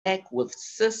with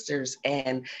sisters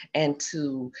and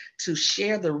to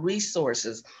share the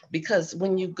resources, because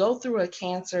when you go through a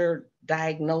cancer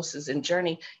diagnosis and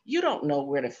journey, you don't know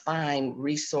where to find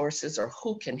resources or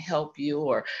who can help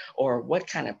you or what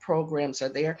kind of programs are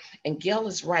there. And Gail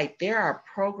is right, there are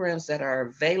programs that are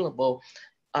available,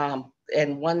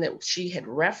 and one that she had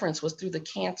referenced was through the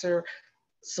Cancer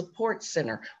Support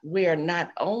Center, where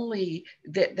not only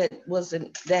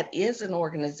that is an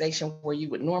organization where you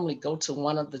would normally go to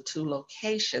one of the two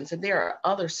locations, and there are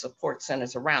other support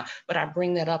centers around, but I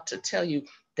bring that up to tell you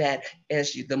that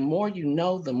the more you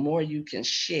know, the more you can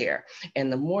share, and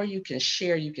the more you can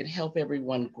share, you can help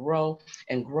everyone grow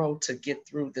and grow to get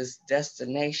through this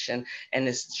destination and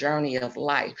this journey of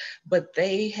life. But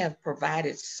they have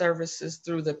provided services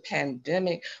through the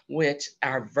pandemic, which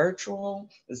are virtual,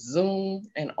 Zoom,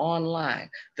 and online.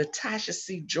 The Tasha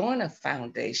C. Joyner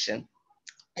Foundation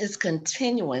is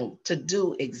continuing to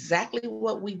do exactly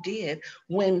what we did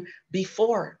when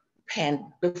before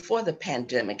the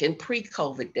pandemic and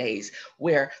pre-COVID days,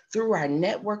 where through our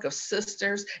network of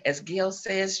sisters, as Gail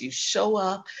says, you show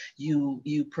up,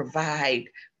 you provide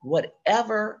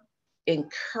whatever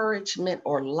encouragement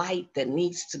or light that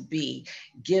needs to be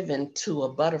given to a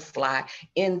butterfly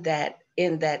in that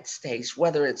stage,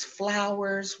 whether it's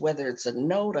flowers, whether it's a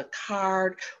note, a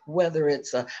card, whether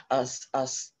it's a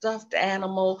stuffed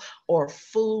animal or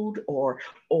food or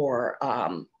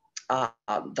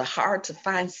the hard to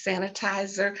find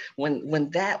sanitizer. When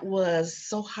that was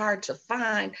so hard to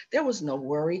find, there was no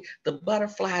worry. The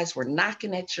butterflies were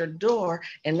knocking at your door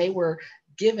and they were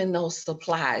giving those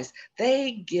supplies.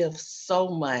 They give so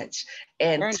much.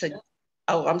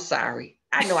 Oh, I'm sorry.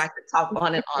 I know I could talk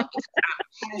on and on.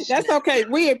 That's okay.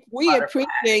 We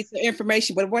appreciate the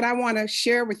information, but what I want to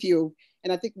share with you,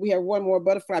 and I think we have one more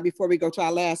butterfly before we go to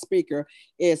our last speaker,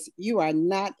 is you are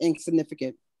not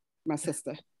insignificant, my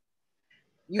sister.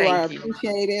 You are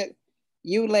appreciated.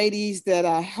 You ladies that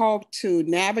are helped to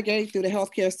navigate through the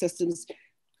healthcare systems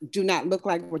do not look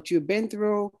like what you've been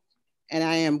through. And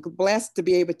I am blessed to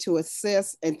be able to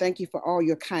assist, and thank you for all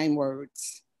your kind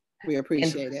words. We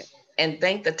appreciate it. And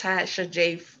thank the Tasha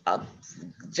J.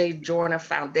 Joyner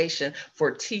Foundation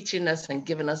for teaching us and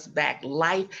giving us back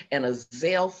life and a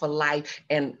zeal for life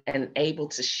and able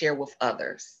to share with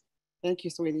others. Thank you,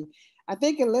 sweetie. I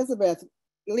think Elizabeth,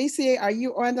 Alicia, are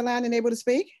you on the line and able to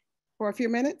speak for a few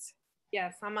minutes?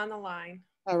 Yes, I'm on the line.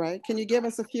 All right. Can you give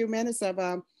us a few minutes of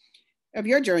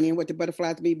your journey and what the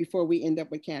butterflies be before we end up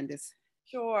with Candace?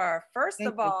 Sure. First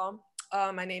of all,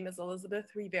 my name is Elizabeth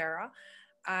Rivera.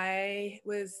 I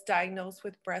was diagnosed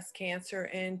with breast cancer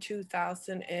in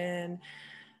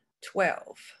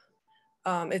 2012.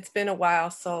 It's been a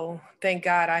while, so thank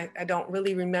God I don't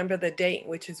really remember the date,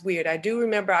 which is weird. I do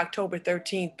remember October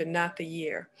 13th, but not the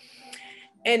year.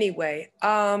 Anyway,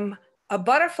 a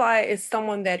butterfly is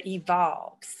someone that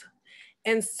evolves.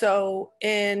 And so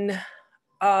in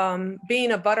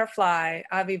being a butterfly,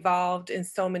 I've evolved in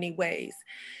so many ways.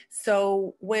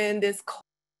 So when this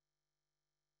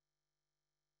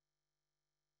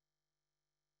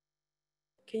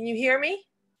Can you hear me?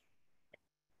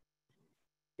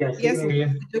 Yes, we hear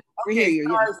you. We hear you.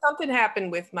 Sorry, something happened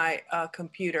with my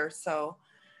computer, so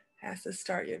it has to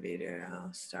start your video.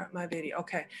 I'll start my video.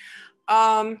 Okay.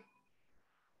 So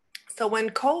when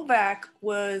COVID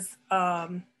was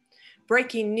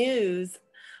breaking news,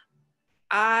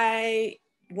 I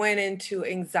went into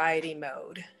anxiety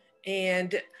mode,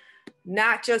 and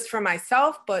not just for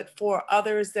myself, but for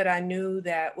others that I knew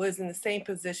that was in the same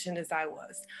position as I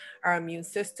was. Our immune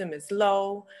system is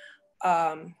low.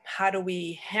 How do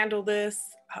we handle this?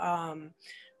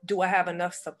 Do I have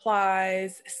enough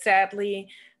supplies? Sadly,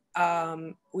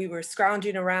 we were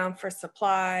scrounging around for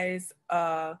supplies.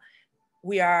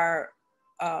 We are,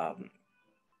 I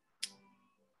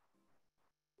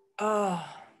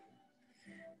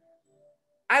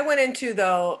went into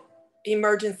the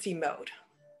emergency mode.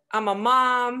 I'm a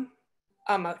mom,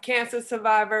 I'm a cancer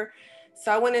survivor.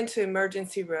 So I went into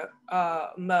emergency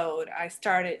mode. I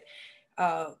started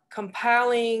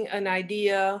compiling an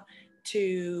idea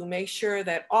to make sure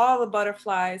that all the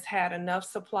butterflies had enough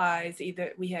supplies.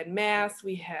 Either we had masks,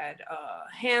 we had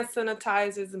hand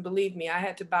sanitizers, and believe me, I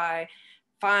had to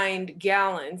find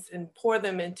gallons and pour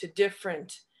them into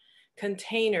different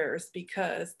containers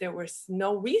because there was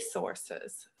no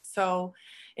resources. So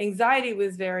anxiety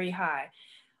was very high.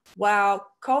 While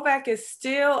COVID is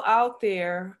still out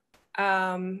there,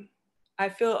 I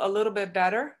feel a little bit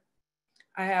better.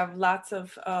 I have lots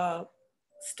of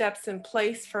steps in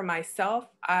place for myself.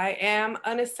 I am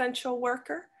an essential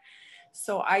worker,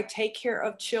 so I take care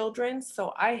of children.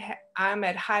 So I'm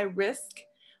at high risk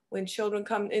when children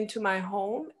come into my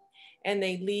home and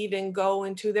they leave and go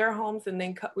into their homes and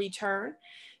then return.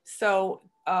 So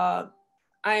I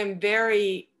am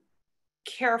very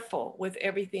careful with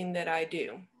everything that I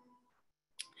do.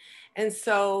 And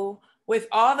so with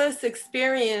all this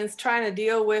experience trying to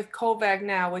deal with COVID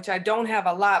now, which I don't have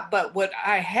a lot, but what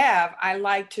I have, I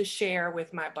like to share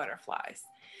with my butterflies.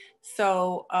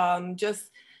 So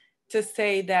just to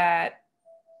say that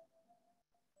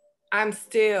I'm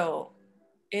still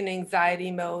in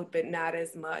anxiety mode, but not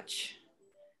as much.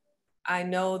 I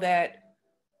know that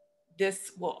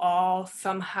this will all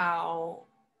somehow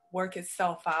work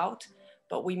itself out,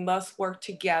 but we must work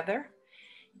together,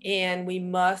 and we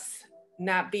must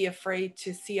not be afraid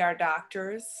to see our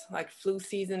doctors. Like flu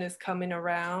season is coming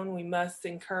around. We must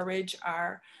encourage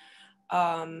our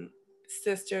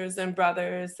sisters and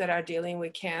brothers that are dealing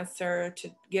with cancer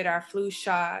to get our flu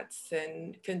shots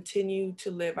and continue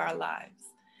to live our lives.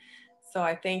 So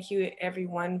I thank you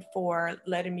everyone for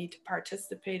letting me to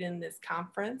participate in this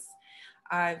conference.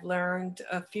 I've learned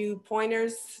a few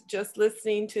pointers just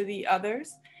listening to the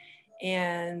others,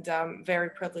 and I'm very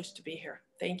privileged to be here.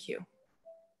 Thank you.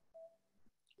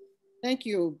 Thank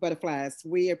you, butterflies.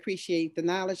 We appreciate the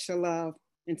knowledge, the love,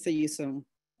 and see you soon.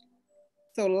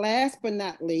 So last but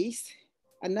not least,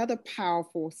 another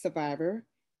powerful survivor.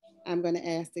 I'm going to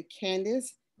ask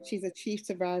Candace. She's a chief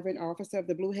survivor officer of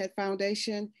the Blue Hat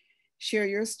Foundation. Share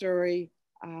your story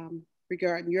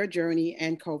regarding your journey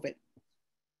and COVID.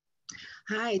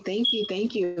 Hi, thank you,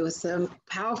 thank you. Some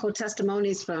powerful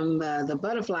testimonies from the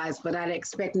butterflies, but I'd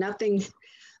expect nothing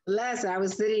less. I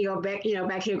was sitting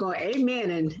back here going,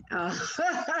 amen.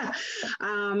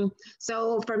 And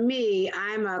so for me,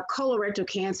 I'm a colorectal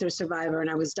cancer survivor,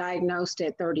 and I was diagnosed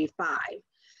at 35.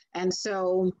 And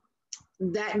so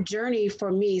that journey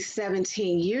for me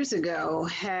 17 years ago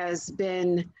has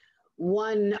been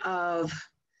one of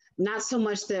not so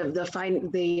much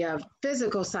the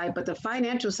physical side, but the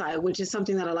financial side, which is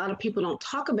something that a lot of people don't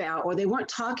talk about, or they weren't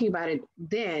talking about it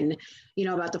then,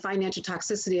 about the financial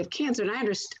toxicity of cancer. And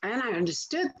I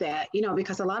understood that,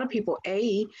 because a lot of people,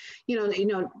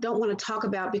 don't want to talk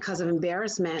about because of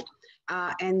embarrassment,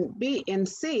 and B and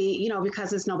C,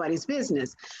 because it's nobody's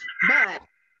business. But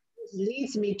it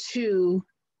leads me to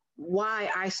why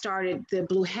I started the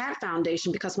Blue Hat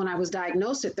Foundation, because when I was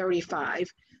diagnosed at 35,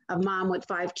 a mom with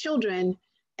 5 children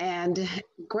and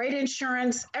great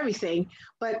insurance, everything,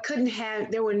 but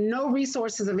there were no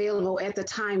resources available at the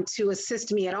time to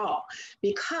assist me at all,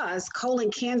 because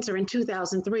colon cancer in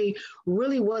 2003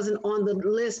 really wasn't on the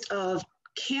list of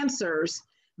cancers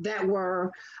that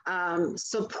were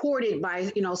supported by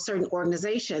certain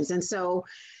organizations. And so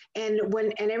and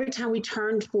every time we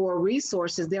turned for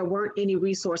resources, there weren't any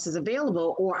resources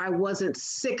available, or I wasn't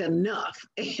sick enough,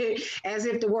 as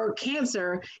if the word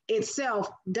cancer itself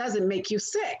doesn't make you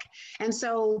sick. And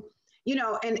so,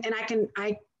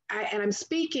 I'm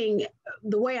speaking,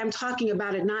 the way I'm talking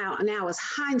about it now is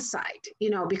hindsight,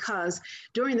 because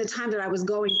during the time that I was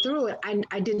going through it,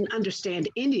 I didn't understand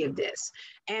any of this.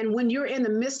 And when you're in the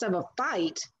midst of a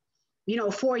fight,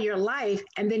 for your life,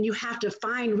 and then you have to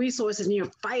find resources, and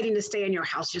you're fighting to stay in your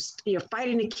house, you're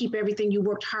fighting to keep everything you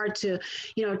worked hard to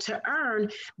earn,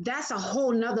 that's a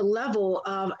whole nother level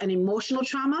of an emotional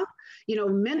trauma,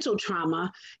 mental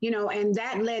trauma, and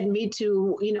that led me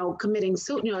to,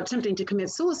 attempting to commit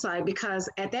suicide, because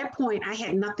at that point I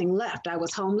had nothing left. I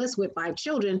was homeless with 5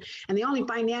 children, and the only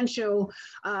financial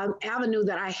avenue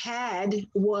that I had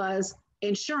was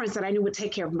insurance that I knew would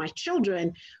take care of my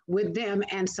children with them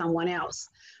and someone else.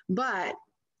 But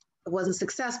I wasn't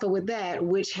successful with that,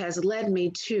 which has led me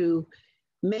to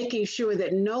making sure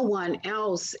that no one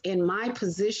else in my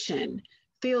position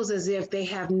feels as if they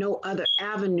have no other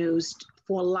avenues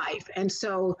for life. And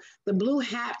so the Blue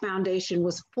Hat Foundation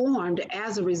was formed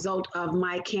as a result of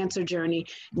my cancer journey,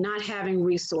 not having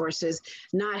resources,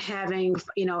 not having,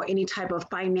 any type of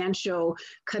financial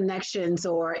connections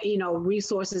or,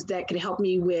 resources that could help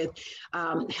me with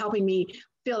helping me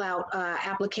fill out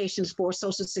applications for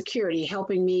Social Security,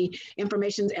 helping me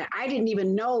information. I didn't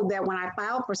even know that when I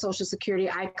filed for Social Security,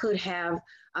 I could have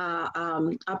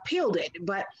appealed it,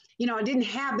 but I didn't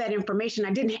have that information.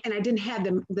 I didn't have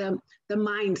the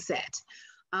mindset.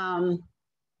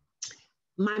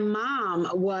 My mom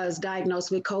was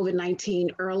diagnosed with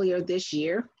COVID-19 earlier this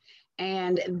year,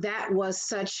 and that was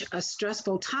such a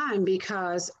stressful time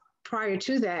because prior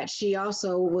to that, she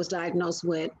also was diagnosed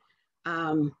with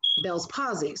Bell's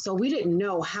palsy. So we didn't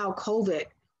know how COVID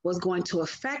was going to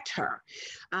affect her.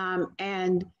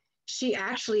 And she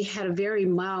actually had a very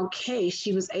mild case.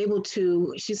 She was able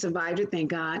to, she survived it, thank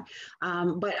God.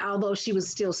 But although she was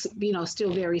still,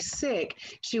 still very sick,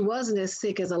 she wasn't as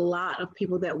sick as a lot of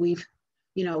people that we've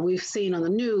seen on the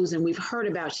news and we've heard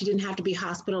about. She didn't have to be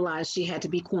hospitalized. She had to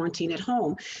be quarantined at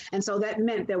home. And so that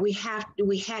meant that we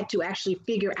had to actually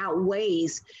figure out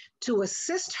ways to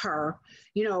assist her,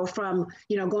 from,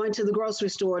 going to the grocery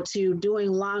store, to doing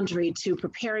laundry, to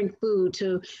preparing food,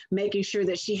 to making sure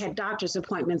that she had doctor's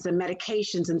appointments and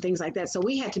medications and things like that. So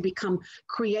we had to become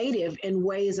creative in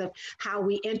ways of how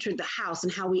we entered the house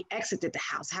and how we exited the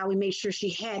house, how we made sure she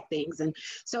had things. And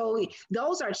so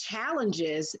those are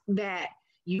challenges that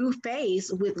you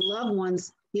face with loved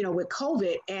ones, with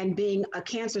COVID, and being a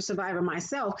cancer survivor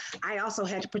myself, I also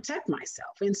had to protect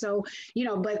myself. And so,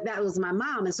 but that was my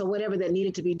mom. And so whatever that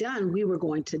needed to be done, we were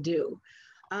going to do.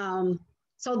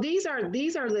 So these are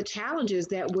the challenges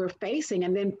that we're facing.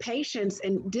 And then patients,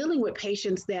 and dealing with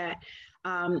patients that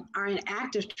are in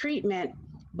active treatment,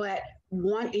 but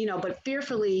but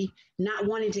fearfully not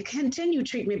wanting to continue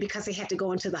treatment because they had to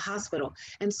go into the hospital.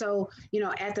 And so,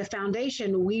 at the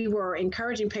foundation, we were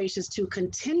encouraging patients to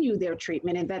continue their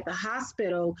treatment, and that the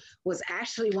hospital was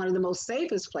actually one of the most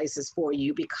safest places for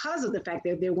you because of the fact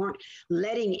that they weren't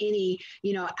letting any,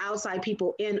 outside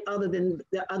people in other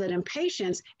than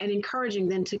patients, and encouraging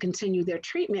them to continue their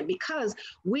treatment, because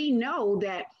we know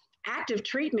that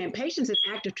patients in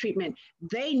active treatment,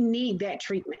 they need that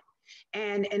treatment.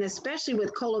 And especially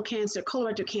with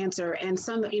colorectal cancer, and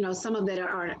some of that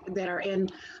are in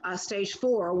stage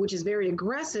 4, which is very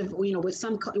aggressive, with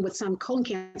some colon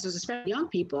cancers, especially young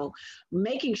people,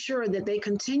 making sure that they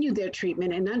continue their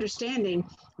treatment, and understanding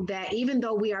that even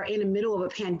though we are in the middle of a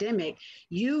pandemic,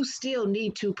 you still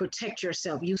need to protect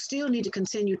yourself. You still need to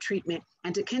continue treatment,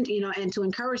 and to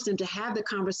encourage them to have the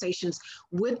conversations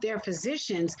with their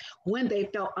physicians when they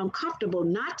felt uncomfortable,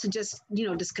 not to just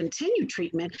discontinue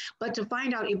treatment, but to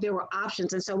find out if there were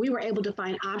options. And so we were able to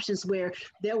find options where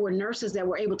there were nurses that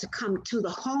were able to come to the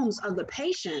homes of the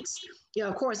patients,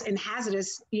 of course, in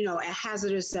hazardous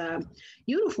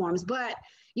uniforms, but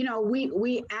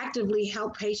we actively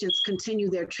help patients continue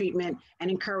their treatment and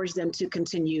encourage them to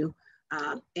continue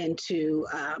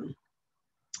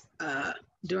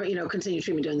continue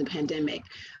treatment during the pandemic.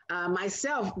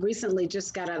 Myself recently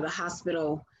just got out of the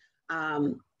hospital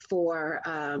for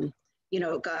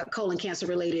colon cancer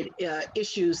related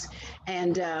issues,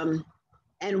 and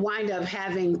wind up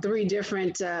having 3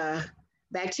 different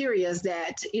bacterias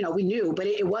that we knew, but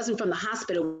it wasn't from the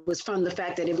hospital. It was from the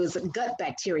fact that it was gut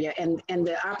bacteria, and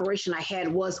the operation I had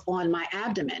was on my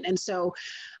abdomen. And so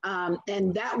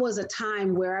and that was a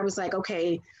time where I was like,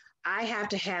 okay, I have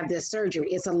to have this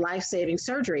surgery. It's a life-saving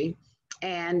surgery.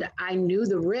 And I knew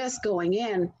the risk going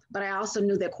in, but I also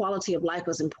knew that quality of life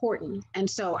was important. And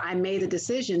so I made the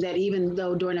decision that even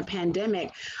though during a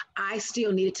pandemic, I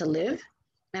still needed to live,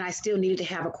 and I still needed to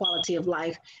have a quality of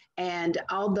life. And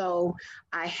although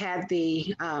I had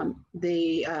the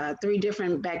 3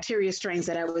 different bacteria strains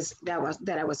that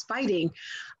I was fighting,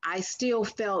 I still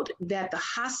felt that the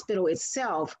hospital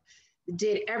itself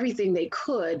did everything they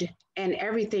could, and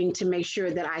everything to make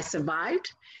sure that I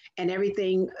survived, and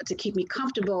everything to keep me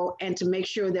comfortable, and to make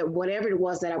sure that whatever it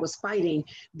was that I was fighting,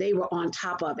 they were on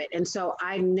top of it. And so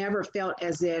I never felt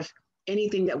as if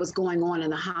anything that was going on in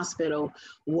the hospital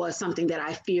was something that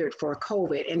I feared for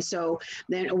COVID. And so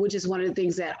then, which is one of the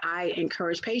things that I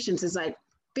encourage patients, is like,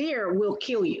 fear will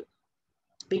kill you,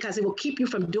 because it will keep you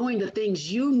from doing the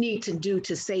things you need to do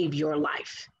to save your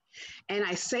life. And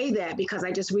I say that because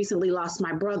I just recently lost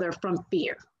my brother from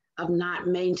fear of not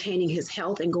maintaining his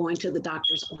health and going to the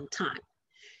doctors on time.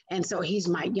 And so he's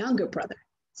my younger brother.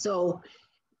 So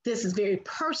this is very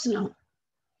personal.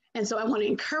 And so I want to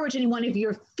encourage anyone, if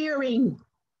you're fearing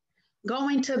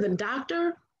going to the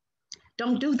doctor,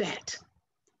 don't do that.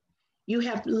 You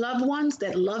have loved ones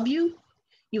that love you.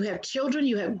 You have children,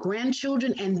 you have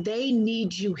grandchildren, and they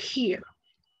need you here.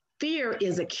 Fear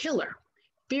is a killer.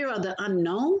 Fear of the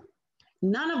unknown.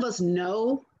 None of us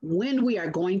know when we are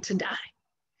going to die.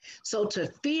 So to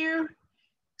fear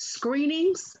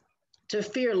screenings, to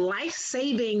fear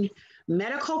life-saving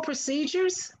medical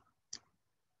procedures,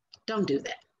 don't do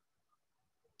that.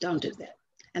 Don't do that.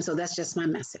 And so that's just my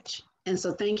message. And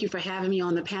so thank you for having me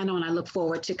on the panel, and I look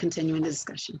forward to continuing the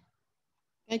discussion.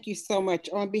 Thank you so much.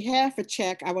 On behalf of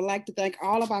CHEC, I would like to thank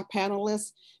all of our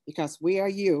panelists, because we are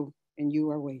you and you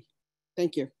are we.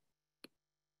 Thank you.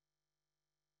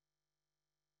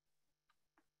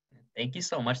 Thank you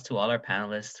so much to all our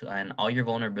panelists and all your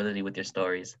vulnerability with your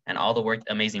stories and all the work,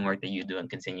 amazing work that you do and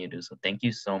continue to do. So thank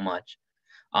you so much.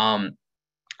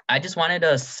 I just wanted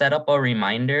to set up a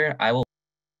reminder. I will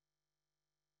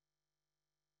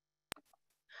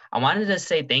I wanted to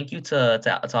say thank you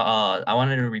I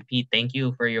wanted to repeat thank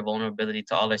you for your vulnerability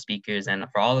to all our speakers and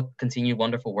for all the continued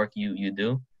wonderful work you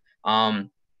do.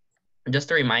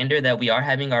 Just a reminder that we are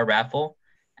having our raffle,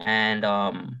 and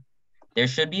there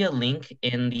should be a link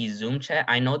in the Zoom chat.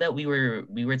 I know that we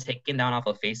were taken down off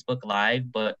of Facebook Live,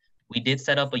 but we did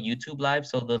set up a YouTube Live,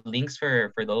 so the links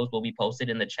for those will be posted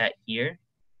in the chat here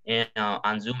and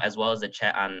on Zoom, as well as the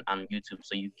chat on YouTube,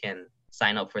 so you can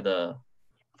sign up for the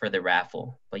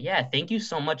raffle. But yeah, thank you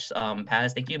so much,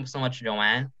 Paz. Thank you so much,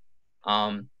 Joanne.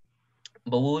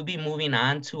 But we'll be moving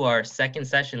on to our second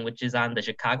session, which is on the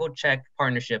ChicagoCHEC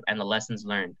partnership and the lessons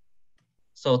learned.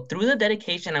 So through the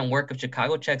dedication and work of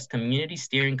ChicagoCHEC's Community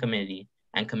Steering Committee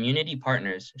and community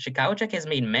partners, ChicagoCHEC has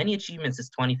made many achievements since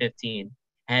 2015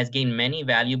 and has gained many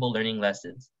valuable learning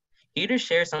lessons. Here to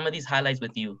share some of these highlights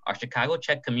with you are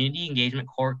ChicagoCHEC Community Engagement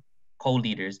Core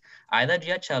co-leaders, Ida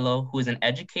Giacello, who is an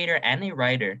educator and a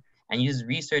writer and uses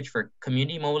research for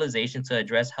community mobilization to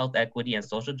address health equity and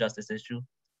social justice issues,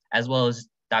 as well as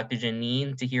Dr.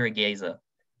 Janine Tahira-Geza.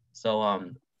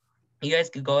 So you guys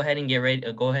could go ahead and get ready,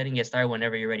 go ahead and get started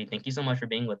whenever you're ready. Thank you so much for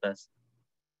being with us.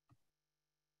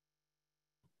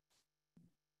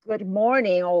 Good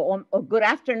morning or good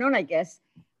afternoon, I guess.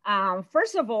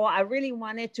 First of all, I really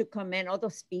wanted to commend all the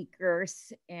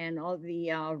speakers and all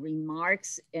the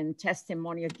remarks and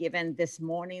testimonial given this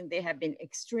morning. They have been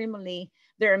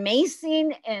they're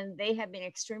amazing, and they have been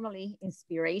extremely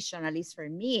inspirational, at least for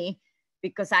me,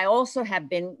 because I also have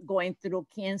been going through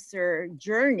cancer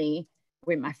journey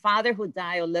with my father who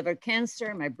died of liver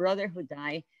cancer, my brother who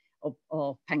died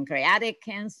of pancreatic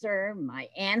cancer, my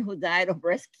aunt who died of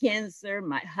breast cancer,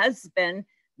 my husband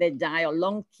that died of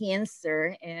lung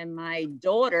cancer, and my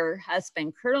daughter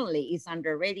husband currently is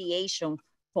under radiation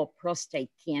for prostate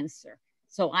cancer.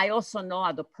 So I also know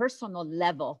at the personal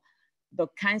level, the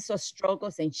kinds of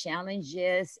struggles and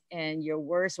challenges, and your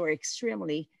words were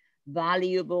extremely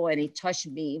valuable, and it touched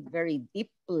me very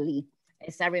deeply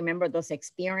as I remember those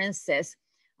experiences.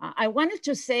 I wanted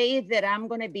to say that I'm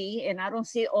going to be, and I don't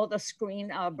see all the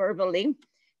screen verbally,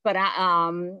 but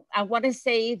I want to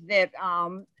say that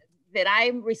that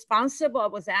I'm responsible. I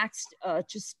was asked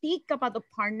to speak about the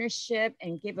partnership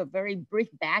and give a very brief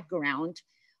background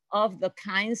of the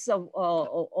kinds of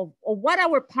what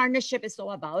our partnership is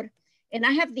all about. And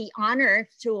I have the honor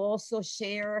to also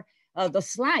share the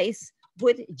slides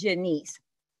with Janice.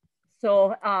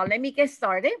 So let me get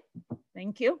started.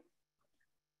 Thank you.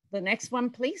 The next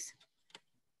one, please.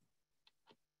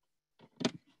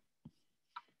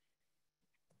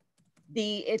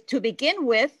 To begin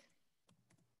with,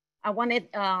 I wanted,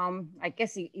 I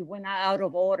guess it went out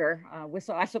of order.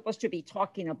 So I'm supposed to be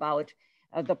talking about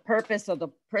the purpose of the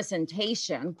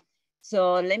presentation.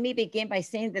 So let me begin by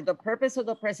saying that the purpose of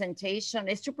the presentation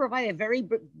is to provide a very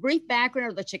brief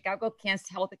background of the ChicagoCHEC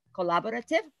Health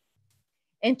Collaborative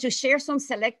and to share some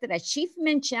selected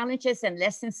achievement, challenges, and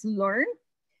lessons learned,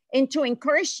 and to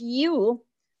encourage you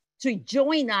to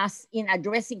join us in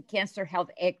addressing cancer health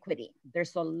equity.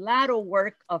 There's a lot of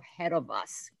work ahead of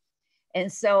us.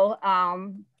 And so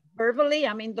verbally,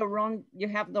 I'm in the wrong, you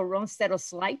have the wrong set of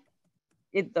slides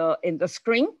in the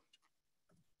screen.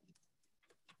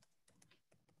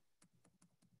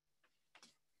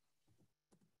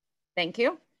 Thank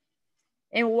you.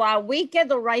 And while we get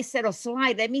the right set of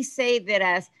slides, let me say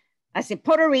that as a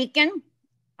Puerto Rican,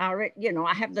 you know,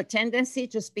 I have the tendency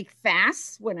to speak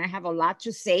fast when I have a lot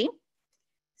to say.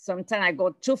 Sometimes I go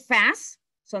too fast.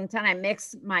 Sometimes I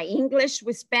mix my English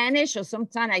with Spanish, or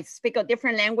sometimes I speak a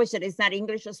different language that is not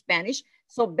English or Spanish.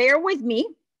 So bear with me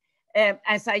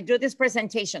as I do this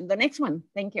presentation. The next one,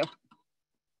 thank you.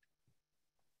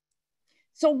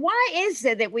 So why is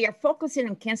it that we are focusing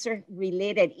on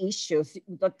cancer-related issues?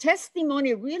 The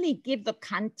testimony really gives the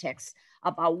context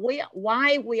about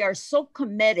why we are so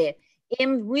committed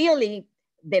in really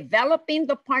developing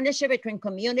the partnership between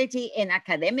community and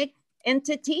academic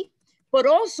entity, but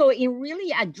also in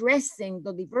really addressing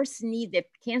the diverse need that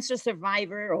cancer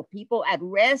survivor or people at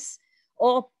risk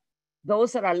or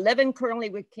those that are living currently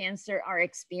with cancer are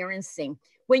experiencing.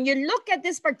 When you look at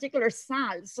this particular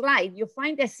slide, you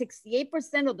find that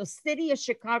 68% of the city of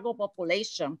Chicago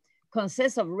population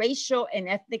consists of racial and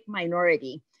ethnic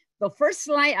minority. The first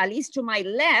slide, at least to my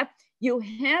left, you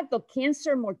have the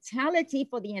cancer mortality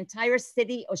for the entire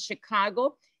city of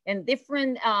Chicago, and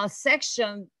different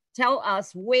sections tell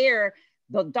us where,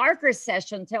 the darker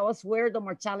section tell us where the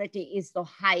mortality is the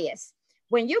highest.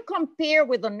 When you compare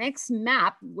with the next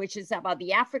map, which is about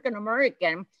the African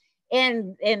American,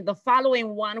 and the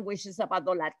following one, which is about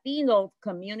the Latino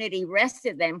community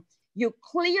resident, you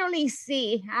clearly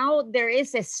see how there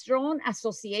is a strong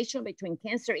association between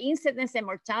cancer incidence and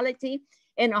mortality,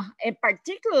 and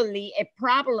particularly a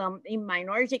problem in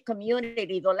minority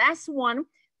community. The last one,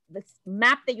 the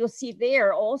map that you see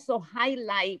there, also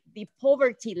highlight the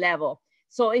poverty level.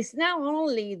 So it's not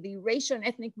only the racial and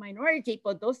ethnic minority,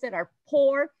 but those that are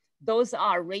poor, those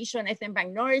are racial and ethnic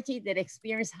minority that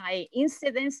experience high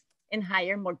incidence and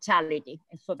higher mortality.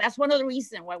 And so that's one of the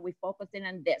reasons why we focus in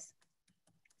on this.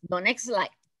 The next slide.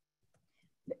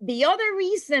 The other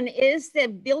reason is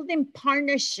that building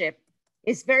partnership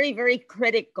is very, very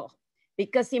critical,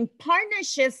 because in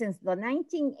partnerships since the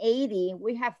 1980s,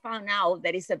 we have found out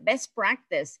that it's a best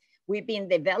practice. We've been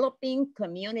developing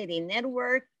community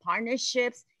network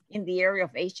partnerships in the area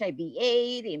of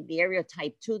HIV/AIDS, in the area of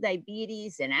type 2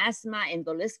 diabetes and asthma, and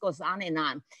the list goes on and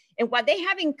on. And what they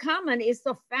have in common is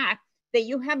the fact that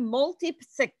you have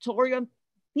multi-sectorial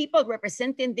people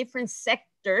representing different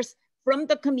sectors from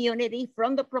the community,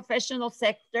 from the professional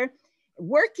sector,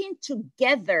 working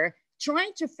together,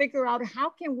 trying to figure out how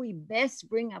can we best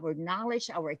bring our knowledge,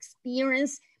 our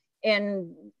experience,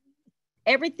 and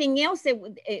everything else,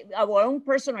 our own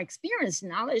personal experience,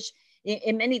 knowledge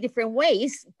in many different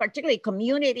ways, particularly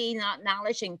community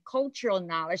knowledge and cultural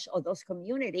knowledge of those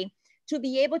community, to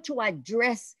be able to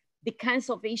address the kinds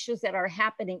of issues that are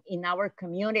happening in our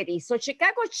community. So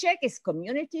ChicagoCHEC is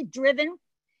community driven.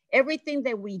 Everything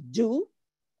that we do,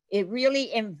 it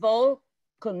really involves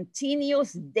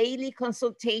continuous daily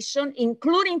consultation,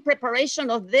 including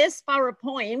preparation of this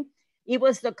PowerPoint. It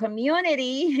was the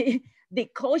community, the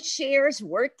co-chairs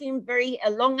working very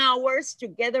long hours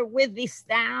together with the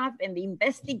staff and the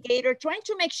investigator, trying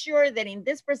to make sure that in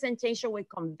this presentation, we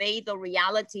convey the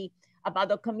reality about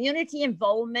the community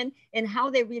involvement and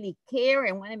how they really care,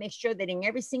 and want to make sure that in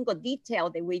every single detail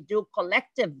that we do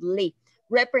collectively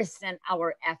represent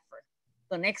our effort.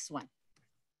 The next one,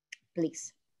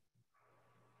 please.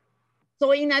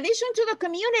 So in addition to the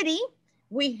community,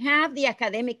 we have the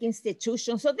academic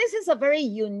institution. So this is a very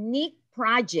unique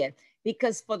project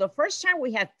because for the first time,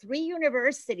 we have 3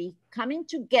 universities coming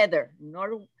together,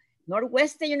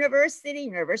 Northwestern University,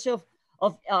 University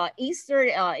of Eastern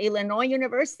Illinois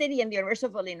University, and the University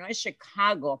of Illinois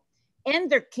Chicago, and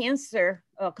their cancer,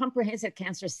 comprehensive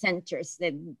cancer centers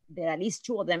that at least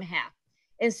 2 of them have.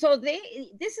 And so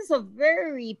this is a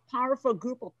very powerful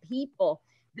group of people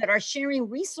that are sharing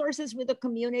resources with the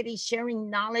community, sharing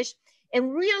knowledge,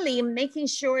 and really making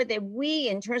sure that we,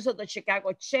 in terms of the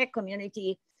ChicagoCHEC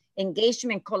Community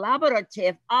Engagement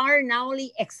Collaborative, are not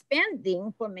only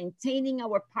expanding for maintaining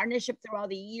our partnership throughout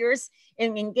the years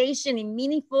and engaging in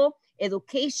meaningful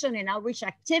education and outreach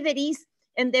activities,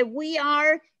 and that we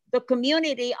are, the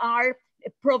community are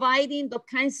providing the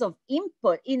kinds of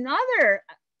input in other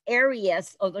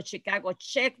areas of the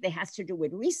ChicagoCHEC that has to do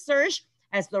with research,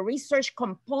 as the research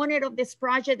component of this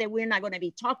project that we're not going to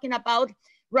be talking about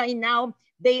right now.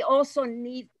 They also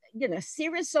need, a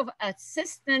series of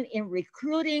assistance in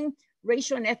recruiting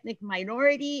racial and ethnic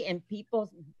minority and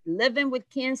people living with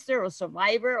cancer or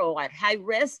survivor or at high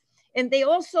risk. And we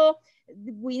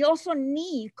also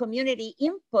need community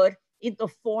input in the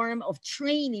form of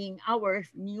training our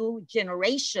new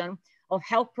generation of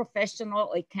health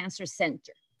professional at cancer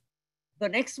center. The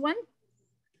next one.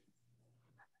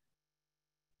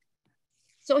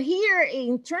 So here,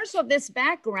 in terms of this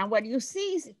background, what you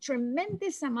see is a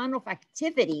tremendous amount of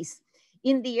activities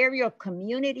in the area of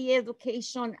community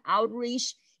education,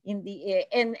 outreach. And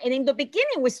in the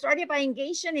beginning, we started by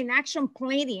engaging in action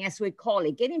planning, as we call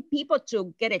it, getting people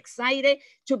to get excited,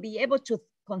 to be able to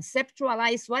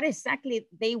conceptualize what exactly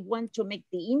they want to make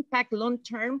the impact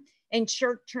long-term and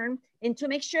short-term, and to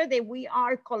make sure that we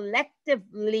are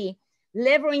collectively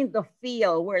leveling the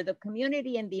field where the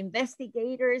community and the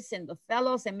investigators and the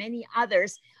fellows and many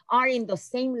others are in the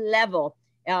same level.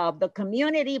 The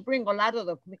community bring a lot of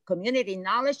the community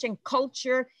knowledge and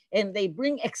culture, and they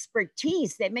bring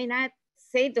expertise. They may not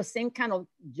say the same kind of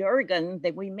jargon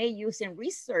that we may use in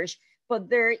research, but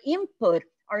their input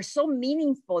are so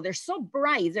meaningful. They're so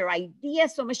bright. Their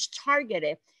ideas so much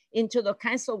targeted into the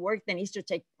kinds of work that needs to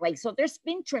take place. So there's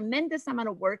been tremendous amount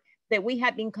of work that we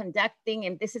have been conducting,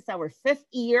 and this is our 5th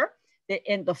year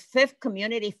in the 5th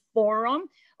community forum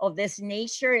of this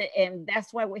nature, and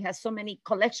that's why we have so many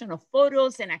collection of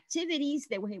photos and activities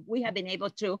that we have been able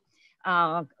to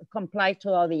comply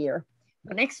to all the year.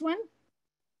 The next one.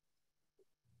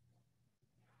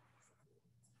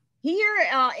 Here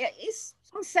is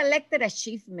some selected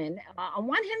achievement. On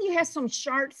one hand, you have some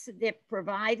charts that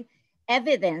provide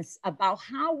evidence about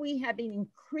how we have been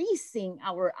increasing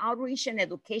our outreach and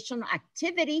educational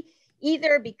activity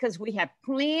either because we have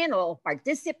planned or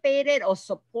participated or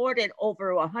supported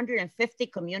over 150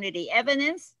 community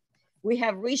events. We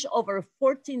have reached over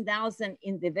 14,000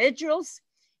 individuals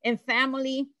and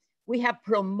family. We have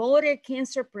promoted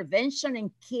cancer prevention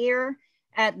and care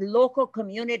at local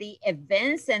community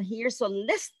events. And here's a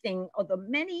listing of the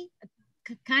many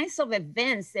kinds of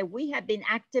events that we have been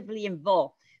actively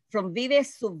involved, from Vive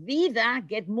Su Vida,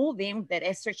 Get Moving, that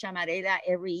Esther Chamarela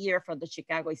every year from the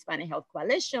Chicago Hispanic Health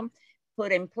Coalition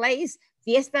put in place,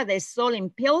 Fiesta del Sol in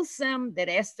Pilsen, that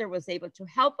Esther was able to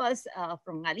help us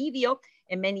from Alivio,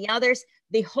 and many others,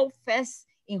 the Hope Fest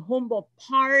in Humboldt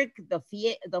Park,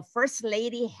 the First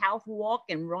Lady Health Walk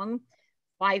and Run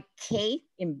 5K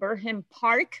in Burham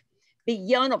Park,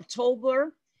 Beyond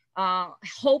October,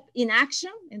 Hope in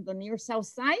Action in the Near South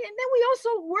Side. And then we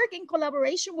also work in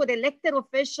collaboration with elected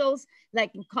officials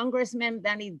like Congressman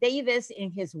Danny Davis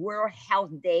in his World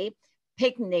Health Day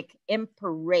picnic and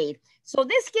parade. So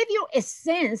this gives you a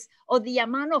sense of the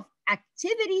amount of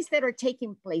activities that are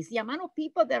taking place, the amount of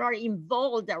people that are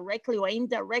involved directly or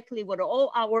indirectly with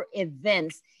all our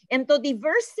events, and the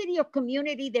diversity of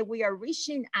community that we are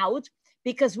reaching out,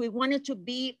 because we wanted to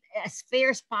be as fair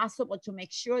as possible to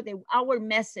make sure that our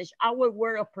message, our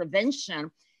word of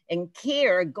prevention and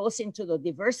care goes into the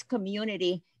diverse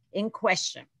community in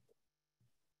question.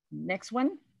 Next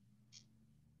one.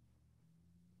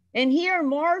 And here are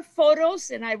more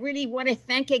photos, and I really want to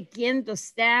thank again the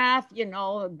staff, you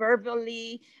know,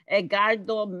 Beverly,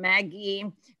 Edgardo,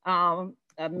 Maggie,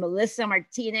 Melissa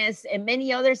Martinez, and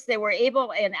many others that were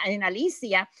able, and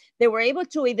Alicia, they were able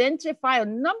to identify a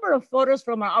number of photos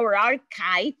from our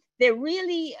archive that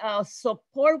really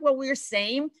support what we're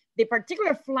saying. The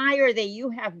particular flyer that you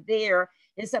have there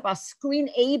is about Screen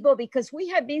Able, because we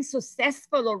have been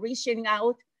successful in reaching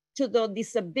out to the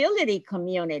disability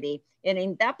community. And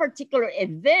in that particular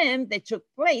event that took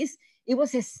place, it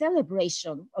was a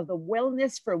celebration of the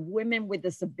wellness for women with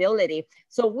disability.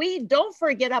 So we don't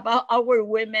forget about our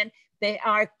women that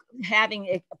are having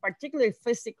a particularly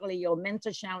physically or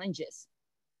mental challenges.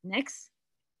 Next.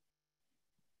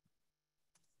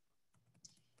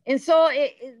 And so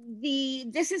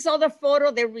this is other photo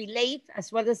that relate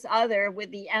as well as other with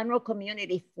the annual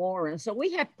community forum. So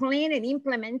we have planned and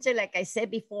implemented, like I said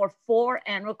before, 4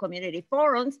 annual community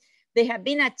forums. They have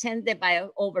been attended by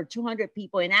over 200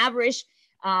 people in average.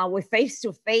 With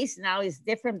face-to-face now is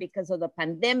different because of the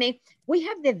pandemic. We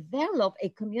have developed a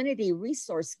community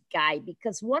resource guide,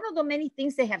 because one of the many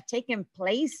things that have taken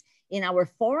place in our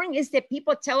forum is that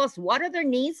people tell us what are their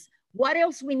needs, what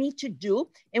else we need to do.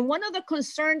 And one of the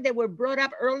concerns that were brought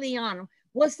up early on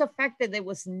was the fact that there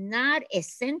was not a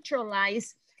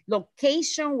centralized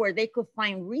location where they could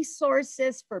find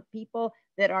resources for people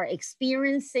that are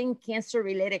experiencing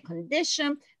cancer-related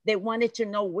condition. They wanted to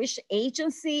know which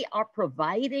agency are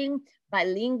providing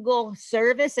bilingual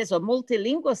services or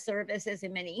multilingual services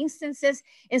in many instances.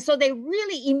 And so they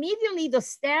really immediately, the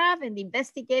staff and the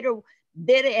investigator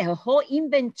did a whole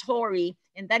inventory,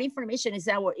 and that information is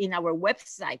in our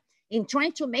website, in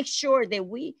trying to make sure that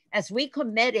we, as we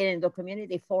committed in the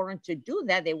community forum to do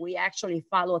that, that we actually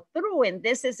follow through. And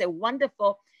this is a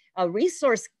wonderful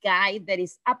resource guide that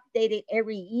is updated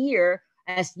every year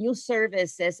as new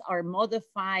services are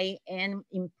modified and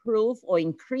improved or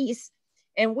increased.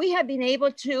 And we have been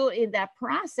able to, in that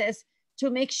process, to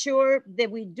make sure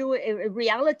that we do a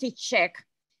reality check.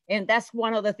 And that's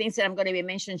one of the things that I'm going to be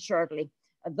mentioning shortly.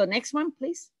 The next one,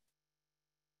 please.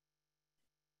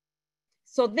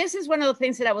 So this is one of the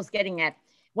things that I was getting at.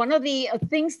 One of the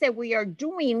things that we are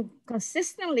doing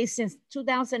consistently since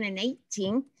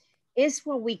 2018 is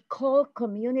what we call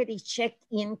community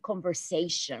check-in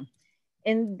conversation.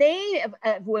 And they,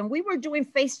 when we were doing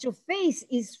face-to-face,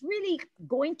 is really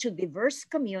going to diverse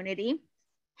community,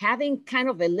 having kind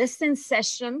of a listen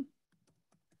session,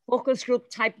 focus group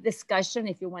type discussion,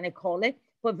 if you want to call it,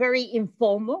 but very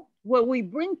informal, where we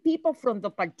bring people from the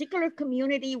particular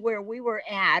community where we were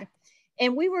at,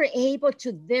 and we were able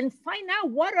to then find out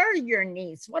what are your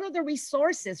needs, what are the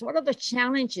resources, what are the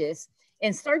challenges,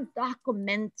 and start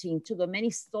documenting to the many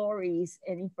stories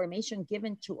and information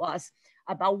given to us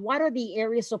about what are the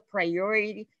areas of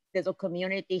priority that the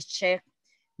community check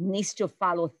needs to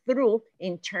follow through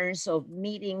in terms of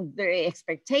meeting their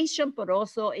expectation, but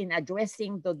also in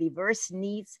addressing the diverse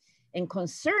needs and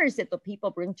concerns that the people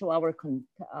bring to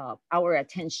our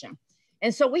attention.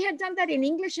 And so we have done that in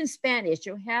English and Spanish.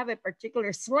 You have a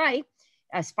particular slide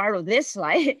as part of this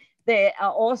slide that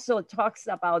also talks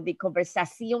about the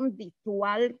conversación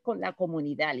virtual con la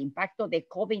comunidad, el impacto de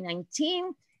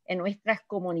COVID-19 en nuestras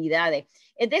comunidades.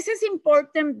 And this is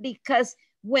important because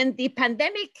when the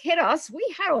pandemic hit us,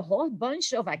 we had a whole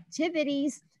bunch of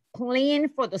activities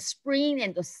planned for the spring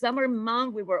and the summer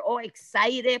month. We were all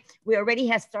excited. We already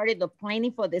had started the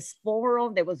planning for this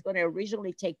forum that was going to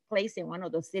originally take place in one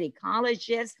of the city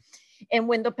colleges. And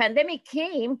when the pandemic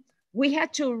came, we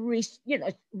had to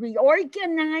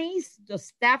reorganize. The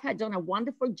staff had done a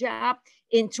wonderful job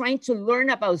in trying to learn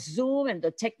about Zoom and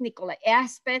the technical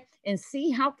aspect and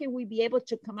see how can we be able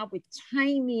to come up with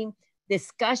timing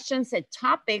discussions and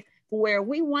topics where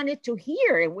we wanted to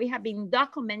hear. And we have been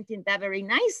documenting that very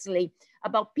nicely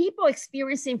about people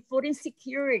experiencing food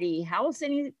insecurity,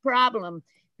 housing problem,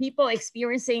 people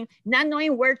experiencing not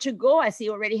knowing where to go, as it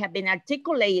already have been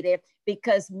articulated,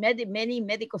 because many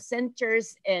medical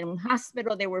centers and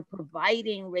hospitals that were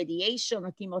providing radiation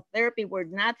or chemotherapy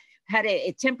had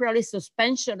a temporary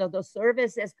suspension of those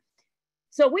services.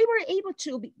 So we were able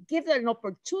to give an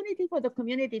opportunity for the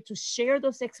community to share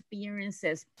those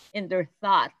experiences and their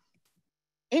thought,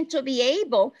 and to be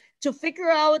able to figure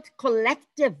out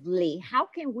collectively, how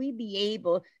can we be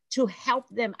able to help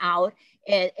them out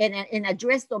and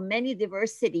address the many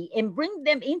diversity and bring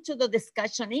them into the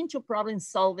discussion, into problem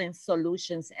solving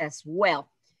solutions as well.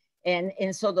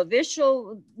 And so the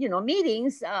virtual,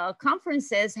 meetings,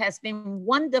 conferences has been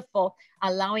wonderful,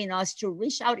 allowing us to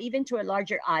reach out even to a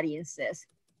larger audiences.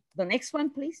 The next one,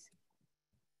 please.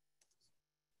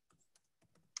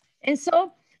 And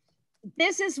so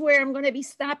this is where I'm going to be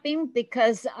stopping,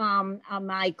 because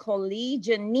my colleague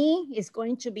Jenny is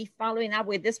going to be following up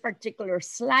with this particular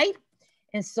slide.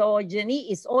 And so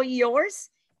Jenny, it's all yours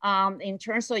in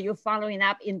terms of you following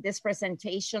up in this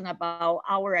presentation about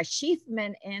our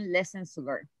achievement and lessons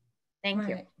learned. Thank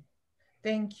you.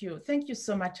 Thank you. Thank you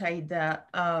so much, Aida.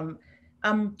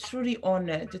 I'm truly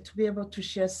honored to be able to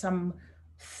share some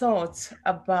thoughts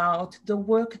about the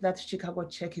work that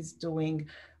ChicagoCHEC is doing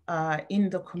in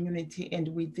the community and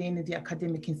within the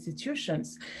academic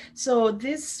institutions. So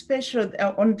this special,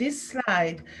 on this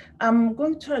slide, I'm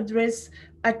going to address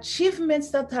achievements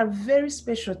that are very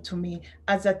special to me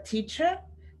as a teacher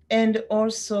and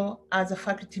also as a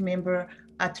faculty member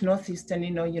at Northeastern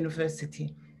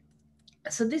University.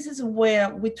 So this is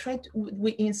where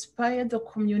we inspire the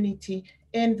community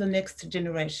and the next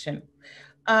generation.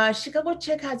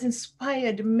 ChicagoCHEC has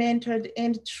inspired, mentored,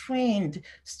 and trained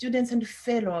students and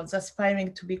fellows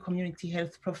aspiring to be community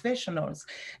health professionals.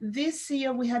 This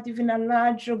year, we had even a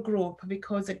larger group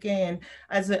because, again,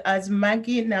 as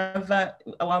Maggie Nava,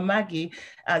 our Maggie,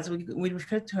 as we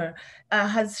refer to her,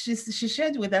 she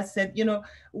shared with us that,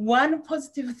 one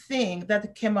positive thing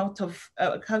that came out of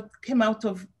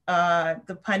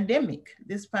the pandemic,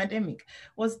 this pandemic,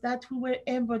 was that we were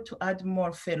able to add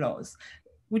more fellows,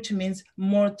 which means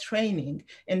more training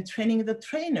and training the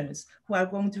trainers who are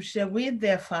going to share with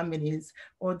their families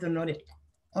or the knowledge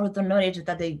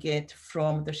that they get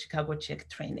from the ChicagoCHEC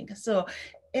training. So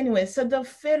anyway, so the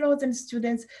fellows and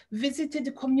students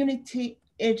visited community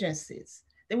agencies.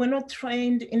 They were not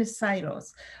trained in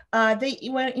silos. They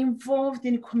were involved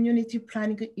in community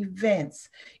planning events.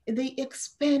 They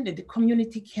expanded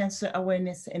community cancer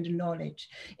awareness and knowledge.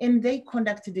 And they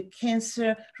conducted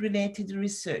cancer-related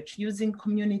research using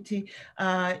community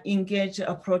engaged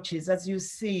approaches. As you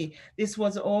see, this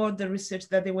was all the research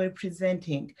that they were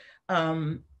presenting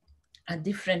at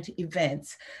different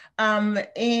events. And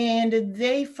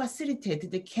they facilitated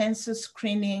the cancer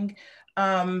screening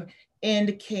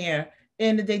and care.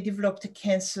 And they developed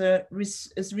cancer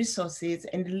resources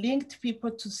and linked people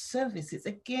to services.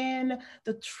 Again,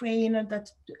 the trainer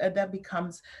that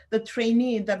becomes the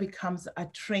trainee that becomes a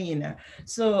trainer.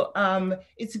 So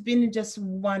it's been just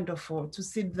wonderful to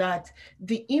see that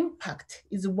the impact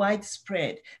is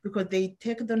widespread because they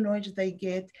take the knowledge they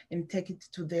get and take it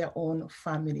to their own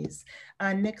families.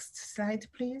 Next slide,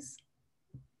 please.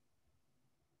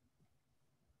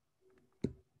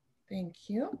 Thank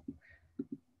you.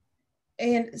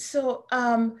 And so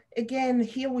again,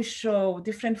 here we show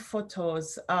different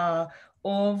photos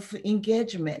of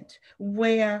engagement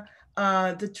where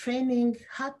the training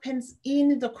happens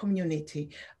in the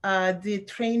community. The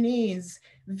trainees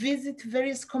visit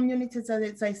various communities,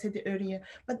 as I said earlier,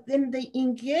 but then they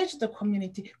engage the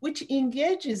community, which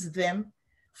engages them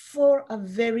for a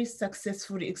very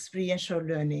successful experiential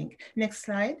learning. Next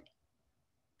slide.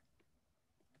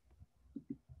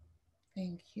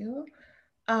 Thank you.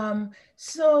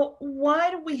 So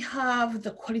while we have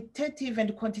the qualitative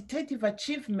and quantitative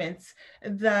achievements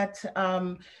that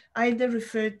Ida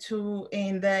referred to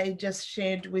and I just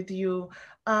shared with you,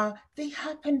 they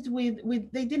happened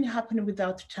they didn't happen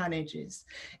without challenges.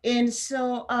 And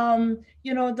so,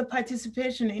 the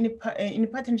participation in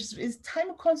partnerships is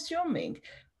time consuming,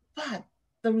 but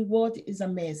the reward is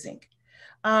amazing.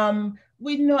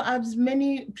 We know, as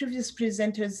many previous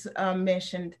presenters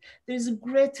mentioned, there's a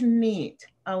great need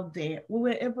out there. We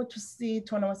were able to see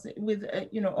it on our, with,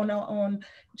 on our own,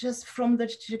 just from the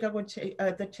Chicago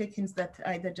the check-ins that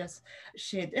Ida just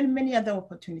shared, and many other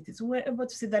opportunities. We were able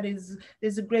to see that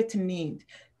there's a great need.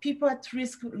 People at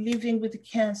risk living with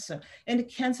cancer, and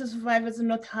cancer survivors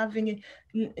not having,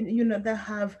 that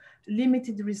have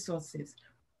limited resources.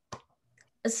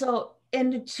 So,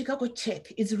 and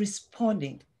ChicagoCHEC is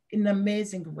responding in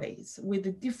amazing ways with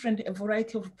a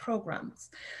variety of programs.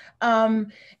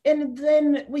 And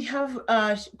then we have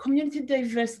community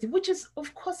diversity, which is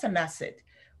of course an asset,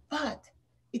 but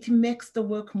it makes the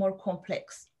work more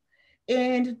complex.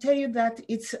 And to tell you that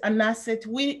it's an asset,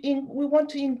 we want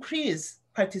to increase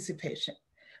participation.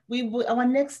 Our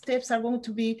next steps are going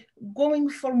to be going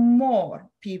for more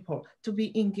people to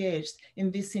be engaged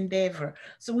in this endeavor.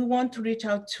 So we want to reach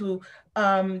out to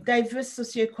diverse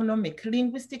socioeconomic,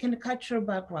 linguistic, and cultural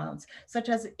backgrounds, such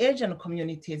as Asian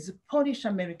communities, Polish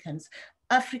Americans,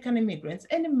 African immigrants,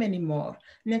 and many more.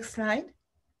 Next slide.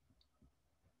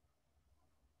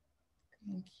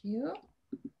 Thank you.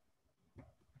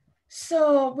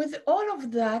 So with all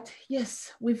of that,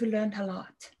 yes, we've learned a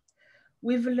lot.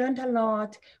 We've learned a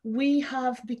lot. We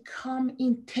have become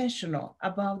intentional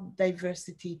about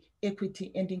diversity,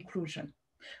 equity, and inclusion.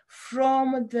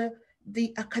 From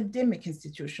the academic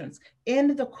institutions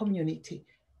and the community,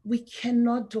 we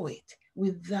cannot do it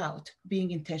without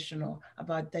being intentional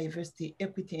about diversity,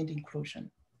 equity, and inclusion.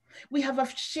 We have a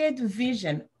shared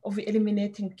vision of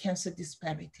eliminating cancer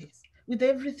disparities. With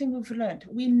everything we've learned,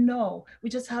 we know we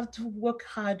just have to work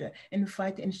harder and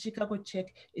fight, and ChicagoCHEC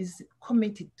is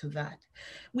committed to that.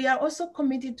 We are also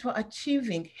committed to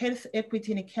achieving health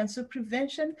equity in cancer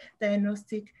prevention,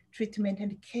 diagnostic, treatment,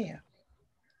 and care.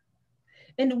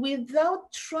 And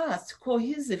without trust,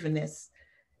 cohesiveness,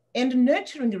 and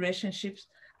nurturing relationships,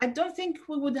 I don't think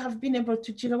we would have been able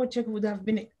to, ChicagoCHEC would have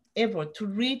been able to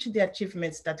reach the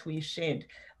achievements that we shared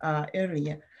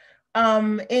earlier.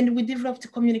 And we developed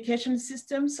communication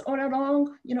systems all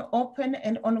along, open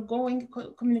and ongoing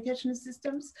communication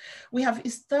systems. We have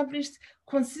established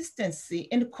consistency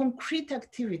and concrete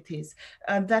activities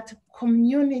that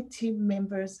community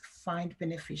members find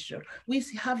beneficial. We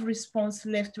have response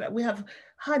left. We have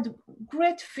had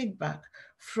great feedback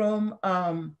from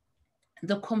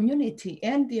the community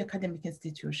and the academic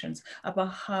institutions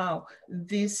about how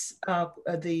this,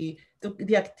 the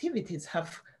activities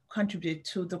have contribute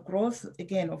to the growth,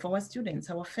 again, of our students,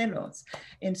 our fellows,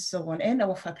 and so on, and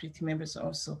our faculty members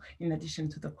also, in addition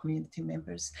to the community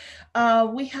members.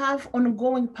 We have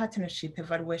ongoing partnership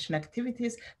evaluation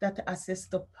activities that assess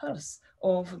the pulse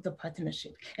of the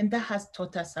partnership. And that has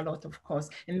taught us a lot, of course,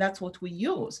 and that's what we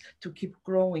use to keep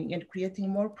growing and creating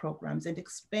more programs and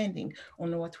expanding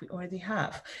on what we already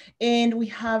have. And we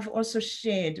have also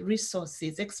shared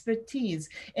resources, expertise,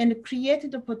 and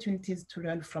created opportunities to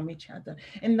learn from each other.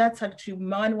 And that's actually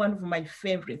one of my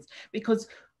favorites, because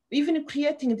even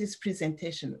creating this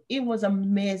presentation, it was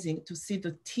amazing to see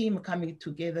the team coming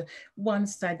together, one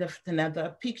side after another, a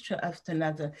picture after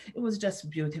another. It was just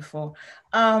beautiful.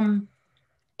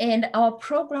 And our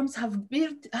programs have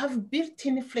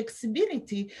built-in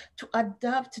flexibility to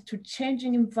adapt to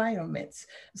changing environments,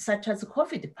 such as the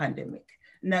COVID pandemic.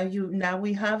 Now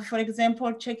we have, for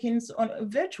example, check-ins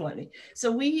virtually.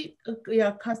 So we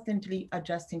are constantly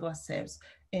adjusting ourselves.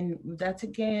 And that's,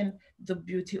 again, the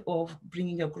beauty of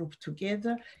bringing a group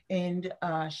together. And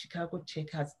ChicagoCHEC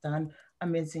has done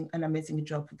an amazing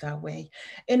job that way.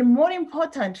 And more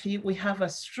importantly, we have a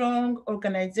strong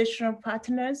organizational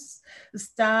partners,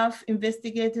 staff,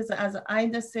 investigators, as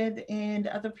Ida said, and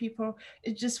other people.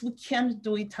 It's just, we can't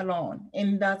do it alone.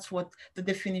 And that's what the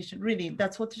definition, really,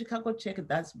 that's what ChicagoCHEC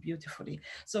does beautifully.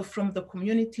 So from the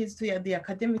communities to the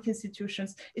academic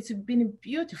institutions, it's been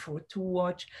beautiful to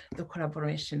watch the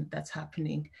collaboration that's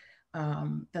happening,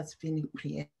 that's been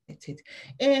created.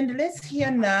 And let's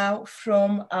hear now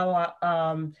from our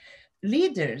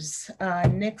leaders.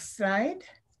 Next slide,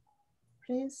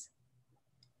 please.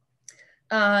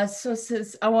 So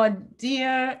says our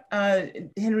dear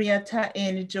Henrietta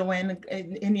and Joanne,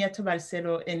 Henrietta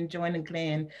Barcelo and Joanne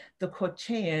Glenn, the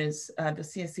co-chairs, the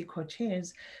CSC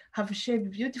co-chairs, have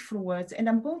shared beautiful words. And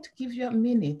I'm going to give you a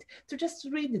minute to just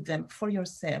read them for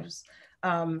yourselves.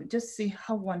 Just see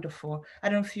how wonderful. I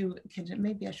don't know if you can,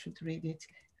 maybe I should read it,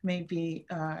 maybe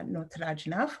not large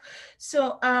enough.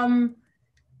 So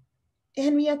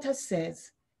Henrietta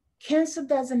says, cancer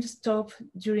doesn't stop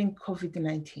during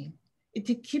COVID-19.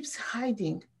 It keeps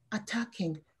hiding,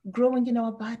 attacking, growing in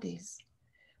our bodies.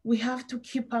 We have to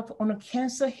keep up on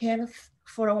cancer health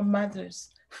for our mothers,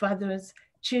 fathers,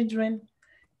 children,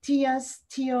 tías,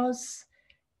 tíos,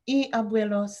 y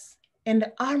abuelos, and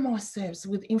arm ourselves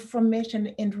with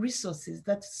information and resources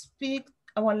that speak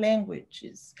our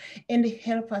languages and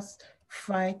help us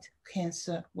fight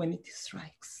cancer when it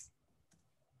strikes.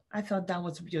 I thought that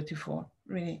was beautiful,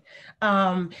 really.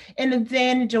 And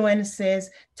then Joanne says,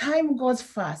 time goes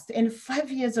fast. And 5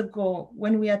 years ago,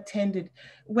 when I attended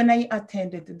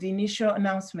the initial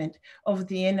announcement of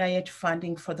the NIH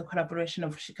funding for the collaboration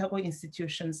of Chicago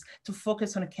institutions to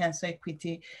focus on cancer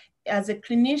equity, as a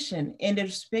clinician and a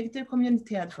respected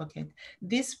community advocate,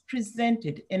 this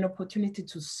presented an opportunity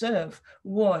to serve,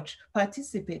 watch,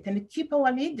 participate, and keep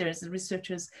our leaders,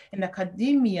 researchers, and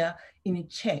academia in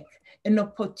check. An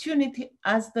opportunity,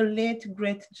 as the late,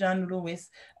 great John Lewis,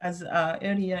 as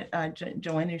earlier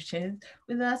Joanna shared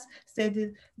with us,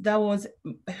 said that was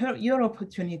your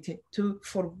opportunity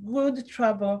for good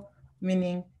trouble,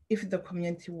 meaning if the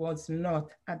community was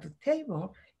not at the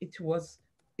table,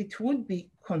 it would be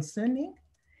concerning.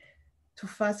 To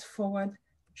fast forward,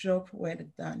 job well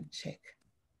done, check.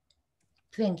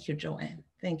 Thank you, Joanne,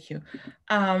 thank you.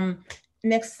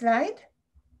 Next slide.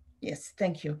 Yes,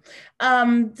 thank you.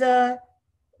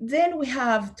 Then we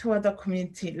have two other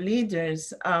community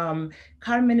leaders,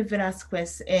 Carmen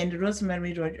Velasquez and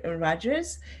Rosemary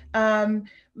Rogers.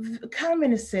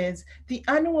 Carmen says, the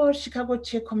annual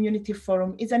ChicagoCHEC Community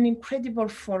Forum is an incredible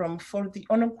forum for the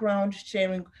on-ground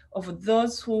sharing of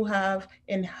those who have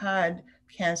and had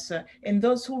cancer and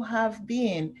those who have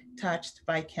been touched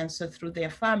by cancer through their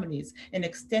families and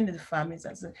extended families,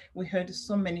 as we heard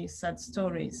so many sad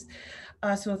stories.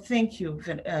 So thank you,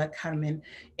 Carmen.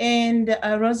 And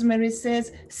Rosemary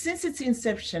says, since its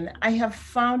inception, I have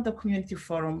found the community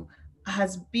forum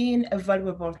has been a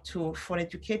valuable tool for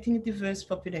educating diverse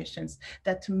populations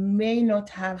that may not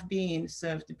have been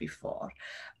served before.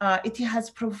 It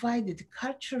has provided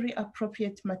culturally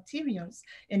appropriate materials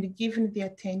and given the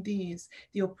attendees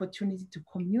the opportunity to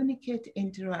communicate,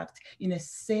 interact in a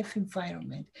safe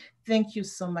environment. Thank you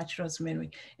so much, Rosemary.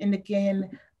 And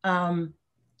again,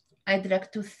 I'd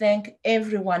like to thank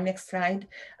everyone, next slide.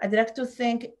 I'd like to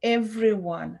thank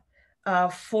everyone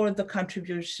for the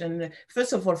contribution.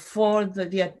 First of all, for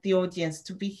the audience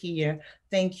to be here.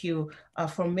 Thank you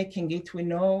for making it. We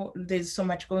know there's so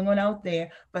much going on out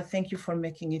there, but thank you for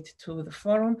making it to the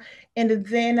forum. And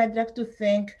then I'd like to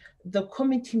thank the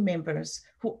committee members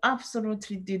who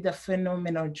absolutely did a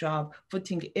phenomenal job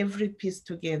putting every piece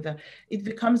together. It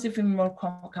becomes even more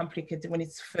complicated when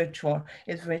it's a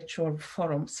virtual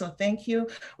forum. So thank you.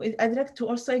 I'd like to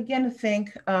also again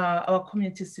thank our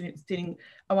community steering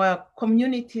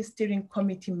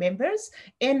committee members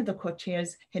and the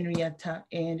co-chairs, Henrietta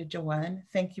and Joanne.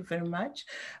 Thank you very much.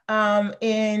 Then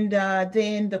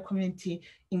the community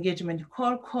engagement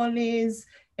core colleagues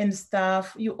and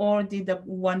staff, you all did a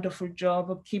wonderful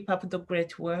job. Keep up the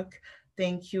great work.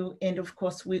 Thank you. And of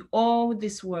course, all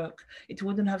this work, it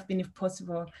wouldn't have been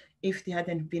possible if there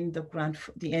hadn't been the grant,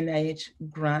 the NIH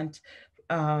grant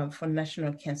for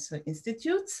National Cancer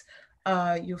Institutes,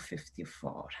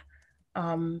 U54.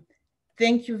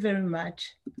 Thank you very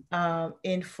much.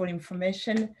 And for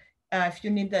information, if you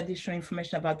need additional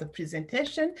information about the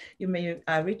presentation, you may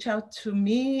reach out to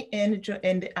me and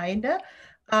Ida.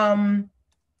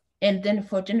 And then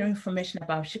for general information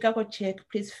about ChicagoCHEC,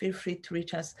 please feel free to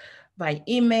reach us by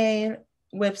email,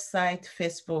 website,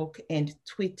 Facebook, and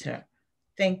Twitter.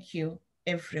 Thank you,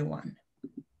 everyone.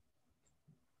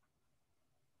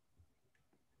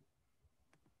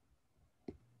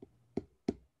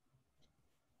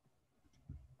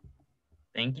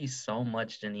 Thank you so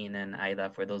much, Janine and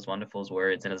Aida, for those wonderful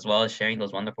words, and as well as sharing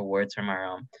those wonderful words from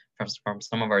our from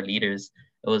some of our leaders.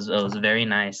 It was very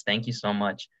nice. Thank you so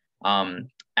much.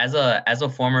 As a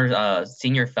former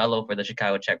senior fellow for the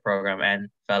ChicagoCHEC program and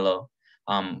fellow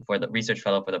for the research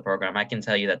fellow for the program, I can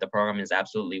tell you that the program is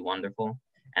absolutely wonderful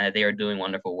and that they are doing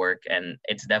wonderful work. And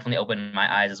it's definitely opened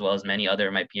my eyes, as well as many other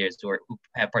of my peers who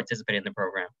have participated in the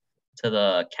program, to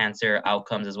the cancer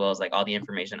outcomes, as well as like all the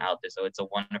information out there. So it's a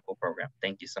wonderful program.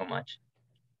 Thank you so much.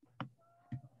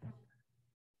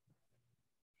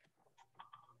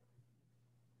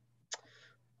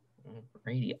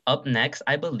 Alrighty. Up next,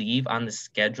 I believe on the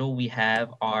schedule, we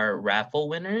have our raffle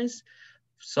winners.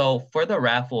 So for the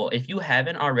raffle, if you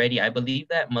haven't already, I believe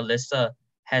that Melissa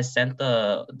has sent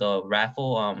the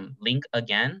raffle link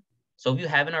again. So if you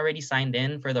haven't already signed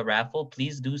in for the raffle,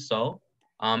 please do so.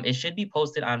 It should be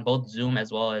posted on both Zoom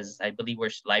as well as, I believe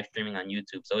we're live streaming on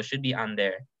YouTube. So it should be on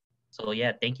there. So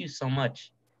yeah, thank you so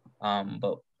much.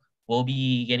 But we'll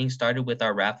be getting started with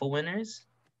our raffle winners.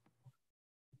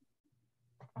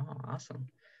 Oh, awesome.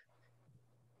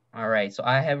 All right, so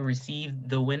I have received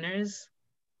the winners.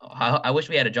 I wish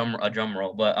we had a drum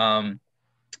roll, but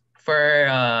for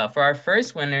our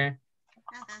first winner,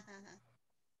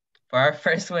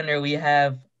 we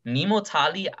have Nemo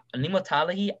Talahi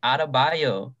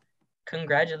Adebayo.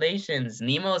 Congratulations.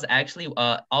 Nemo is actually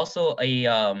also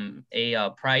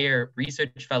a prior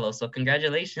research fellow, so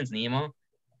congratulations, Nemo.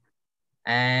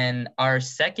 And our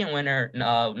second winner,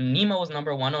 Nemo was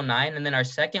number 109, and then our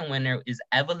second winner is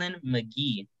Evelyn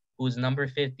McGee, who's number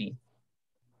 50.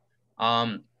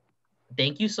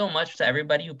 Thank you so much to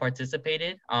everybody who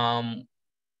participated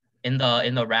in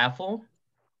the raffle.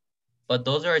 But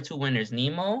those are our two winners,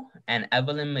 Nemo and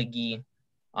Evelyn McGee.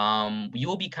 You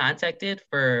will be contacted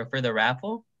for the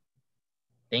raffle.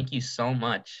 Thank you so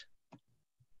much.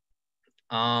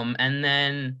 And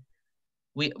then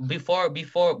before we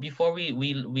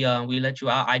let you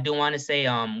out, I do want to say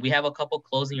we have a couple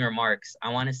closing remarks. I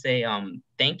want to say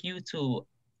thank you to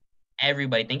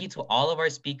everybody. Thank you to all of our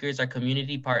speakers, our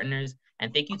community partners,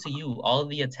 and thank you to you, all of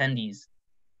the attendees,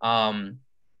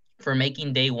 for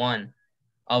making day one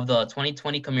of the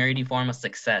 2020 Community Forum a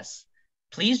success.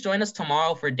 Please join us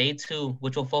tomorrow for day 2,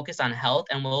 which will focus on health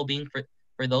and well-being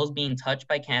for those being touched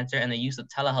by cancer and the use of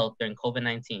telehealth during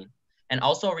COVID-19. And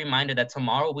also a reminder that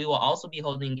tomorrow we will also be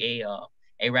holding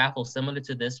a raffle similar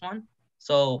to this one.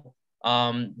 So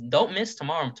don't miss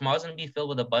tomorrow. Tomorrow's gonna be filled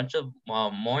with a bunch of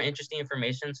more interesting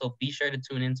information, so be sure to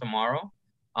tune in tomorrow.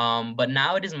 But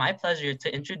now it is my pleasure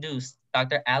to introduce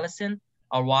Dr. Allison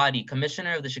Arwadi,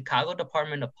 Commissioner of the Chicago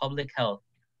Department of Public Health.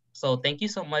 So thank you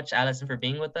so much, Allison, for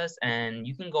being with us, and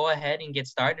you can go ahead and get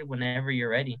started whenever you're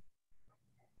ready.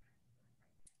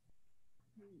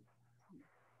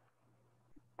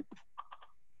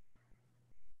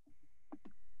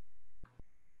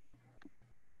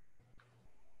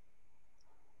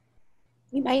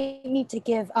 We might need to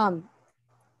give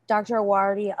Dr.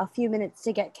 Awardi a few minutes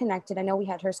to get connected. I know we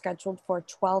had her scheduled for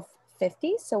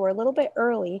 12:50, so we're a little bit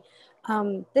early.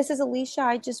 This is Alicia.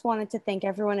 I just wanted to thank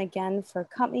everyone again for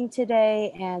coming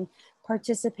today and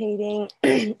participating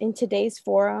in today's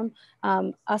forum.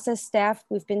 Us as staff,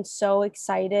 we've been so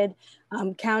excited,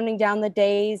 counting down the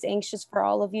days, anxious for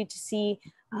all of you to see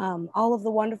all of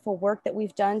the wonderful work that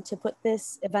we've done to put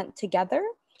this event together.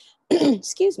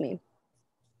 Excuse me.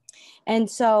 And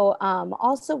so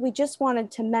also we just wanted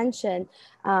to mention,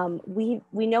 we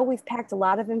know we've packed a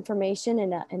lot of information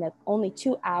in only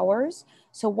 2 hours.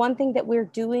 So one thing that we're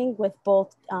doing with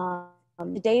both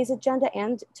today's agenda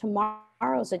and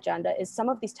tomorrow's agenda is some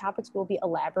of these topics we'll be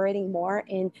elaborating more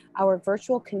in our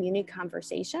virtual community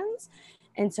conversations.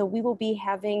 And so we will be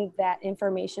having that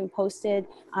information posted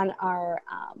on our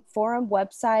forum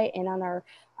website and on our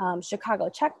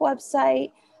ChicagoCHEC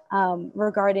website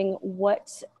regarding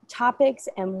what topics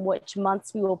and which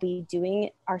months we will be doing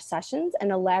our sessions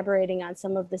and elaborating on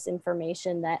some of this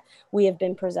information that we have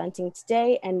been presenting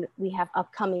today and we have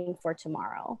upcoming for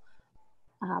tomorrow.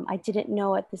 I didn't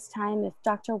know at this time if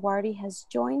Dr. Wardy has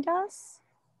joined us.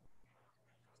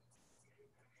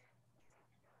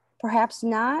 Perhaps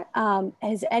not.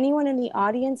 Has anyone in the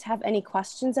audience have any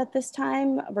questions at this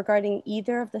time regarding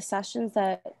either of the sessions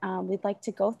that we'd like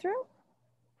to go through?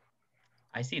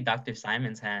 I see Dr.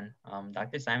 Simon's hand.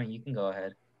 Dr. Simon, you can go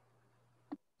ahead.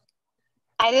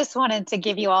 I just wanted to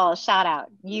give you all a shout out.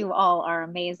 You all are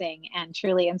amazing and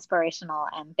truly inspirational,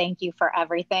 and thank you for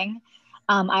everything.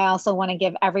 I also want to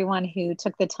give everyone who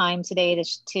took the time today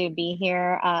to be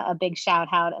here a big shout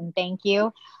out and thank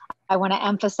you. I want to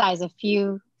emphasize a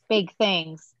few big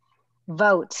things.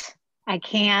 Vote. I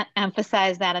can't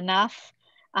emphasize that enough.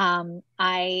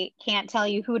 I can't tell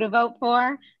you who to vote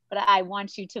for, but I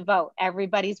want you to vote.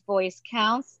 Everybody's voice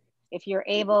counts. If you're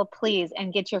able, please,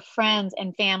 and get your friends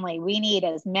and family. We need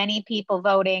as many people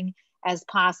voting as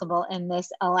possible in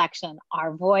this election.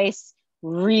 Our voice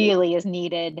really is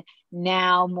needed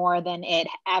now more than it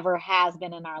ever has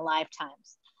been in our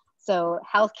lifetimes. So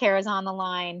healthcare is on the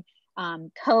line.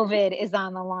 COVID is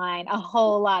on the line. A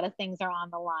whole lot of things are on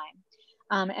the line.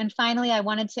 And finally, I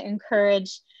wanted to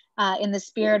encourage in the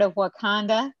spirit of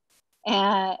Wakanda,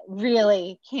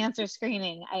 really, cancer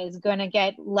screening is going to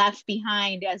get left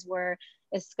behind as we're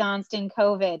ensconced in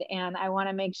COVID. And I want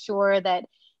to make sure that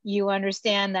you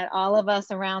understand that all of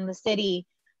us around the city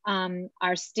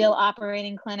are still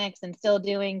operating clinics and still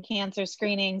doing cancer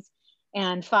screenings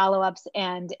and follow-ups.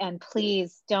 And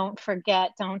please don't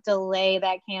forget, don't delay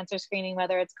that cancer screening,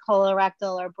 whether it's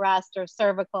colorectal or breast or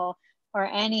cervical or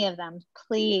any of them.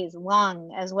 Please,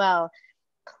 lung as well.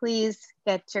 Please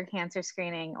get your cancer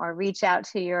screening or reach out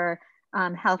to your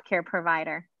healthcare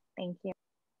provider. Thank you.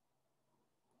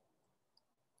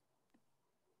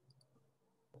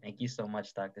 Thank you so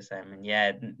much, Dr. Simon.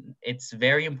 Yeah, it's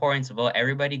very important to vote.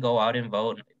 Everybody go out and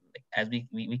vote. As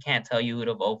we can't tell you who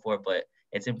to vote for, but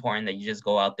it's important that you just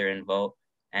go out there and vote.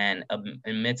 And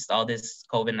amidst all this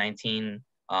COVID-19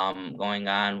 going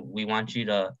on, we want you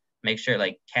to make sure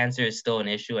like cancer is still an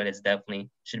issue, and it's definitely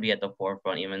should be at the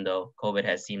forefront, even though COVID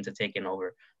has seemed to taken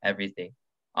over everything.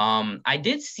 I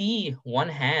did see one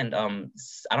hand. I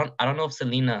don't know if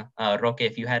Selena Roque,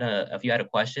 if you had a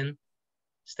question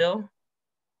still.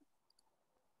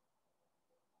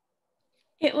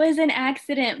 It was an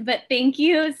accident, but thank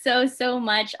you so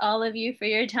much, all of you, for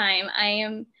your time. I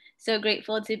am so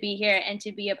grateful to be here and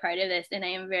to be a part of this, and I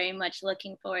am very much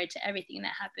looking forward to everything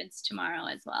that happens tomorrow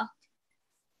as well.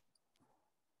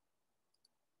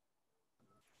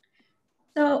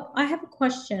 So I have a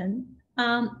question.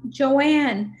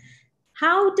 Joanne,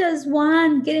 how does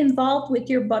one get involved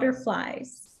with your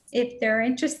butterflies if they're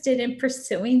interested in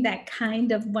pursuing that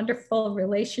kind of wonderful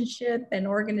relationship and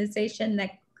organization,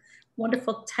 that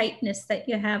wonderful tightness that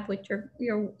you have with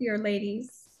your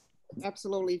ladies?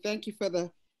 Absolutely. Thank you for the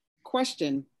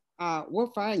question.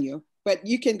 We'll find you, but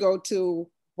you can go to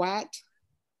WOT,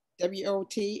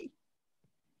 W-O-T.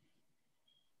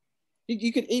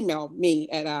 You can email me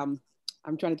at, I'm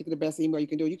trying to think of the best email you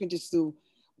can do. You can just do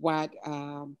WOT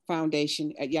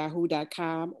Foundation at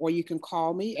yahoo.com, or you can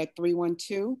call me at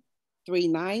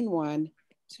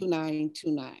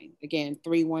 312-391-2929. Again,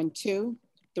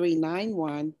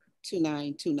 312-391-2929,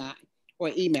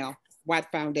 or email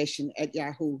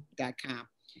WOTFoundation@yahoo.com,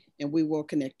 and we will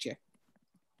connect you.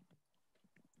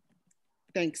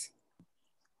 Thanks.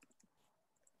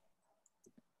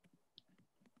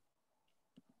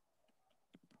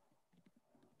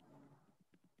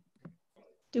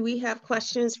 Do we have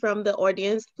questions from the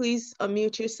audience? Please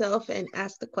unmute yourself and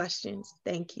ask the questions.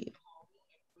 Thank you.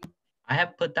 I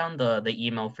have put down the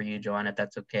email for you, Joanne, if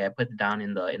that's okay. I put it down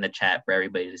in the chat for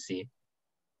everybody to see.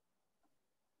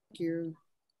 Thank you.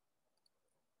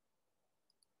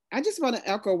 I just want to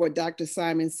echo what Dr.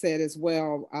 Simon said as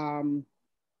well.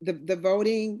 The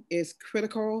voting is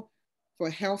critical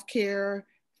for healthcare,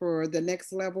 for the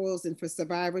next levels, and for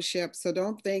survivorship. So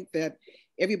don't think that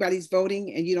everybody's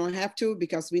voting and you don't have to,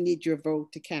 because we need your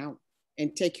vote to count,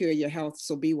 and take care of your health.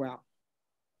 So be well.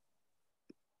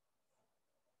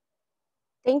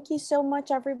 Thank you so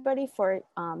much, everybody, for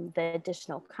the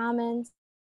additional comments.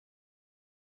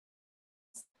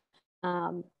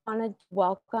 I want to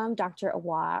welcome Dr.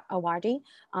 Awardi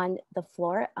on the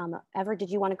floor. Ever, did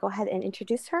you want to go ahead and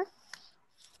introduce her?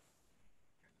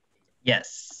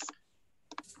 Yes.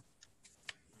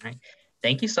 All right.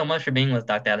 Thank you so much for being with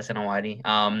Dr. Addison Awardi.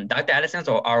 Dr. Addison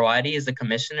Awardi is the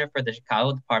commissioner for the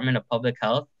Chicago Department of Public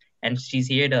Health, and she's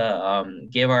here to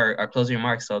give our closing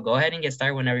remarks. So go ahead and get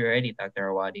started whenever you're ready, Dr.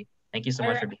 Awardi. Thank you so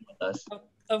much for being with us.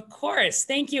 Of course.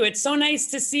 Thank you. It's so nice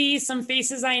to see some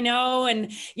faces I know.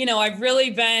 And, you know, I've really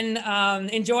been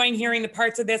enjoying hearing the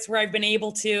parts of this where I've been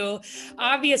able to.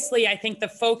 Obviously, I think the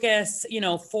focus, you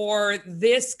know, for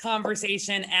this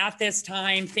conversation at this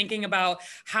time, thinking about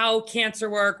how cancer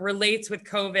work relates with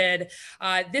COVID,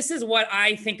 this is what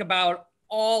I think about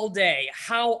all day,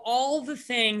 how all the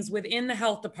things within the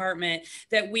health department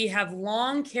that we have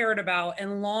long cared about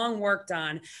and long worked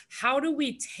on, how do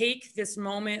we take this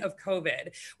moment of COVID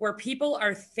where people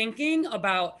are thinking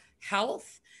about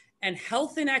health and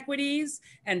health inequities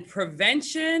and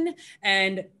prevention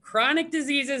and chronic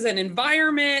diseases and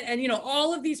environment and, you know,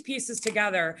 all of these pieces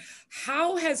together.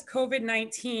 How has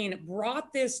COVID-19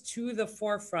 brought this to the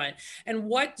forefront? And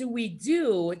what do we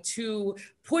do to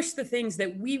push the things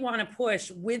that we want to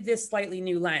push with this slightly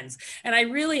new lens? And I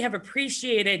really have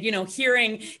appreciated, you know,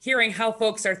 hearing how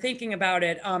folks are thinking about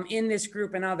it in this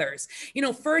group and others. You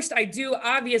know, first, I do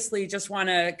obviously just want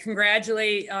to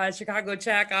congratulate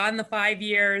ChicagoCHEC on the 5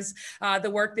 years, the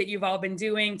work that you've all been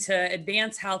doing to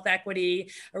advance health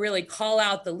equity. I really call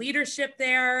out the leadership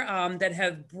there that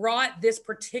have brought this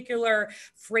particular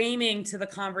framing to the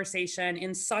conversation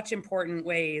in such important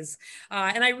ways.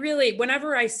 And I really,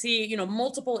 whenever I see, you know,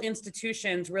 multiple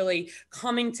institutions really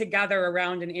coming together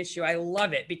around an issue, I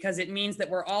love it, because it means that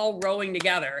we're all rowing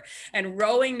together, and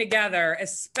rowing together,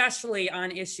 especially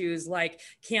on issues like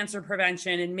cancer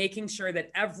prevention and making sure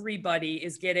that everybody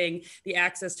is getting the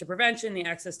access to prevention, the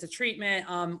access to treatment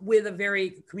with a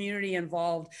very community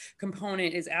involved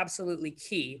component is absolutely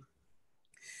key.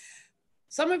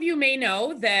 Some of you may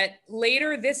know that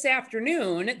later this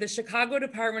afternoon, the Chicago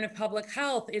Department of Public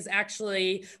Health is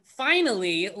actually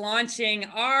finally launching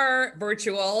our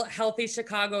virtual Healthy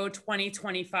Chicago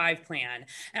 2025 plan.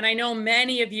 And I know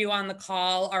many of you on the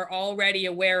call are already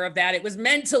aware of that. It was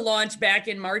meant to launch back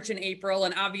in March and April,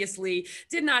 and obviously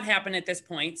did not happen at this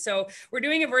point. So we're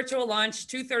doing a virtual launch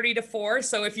 2:30 to 4.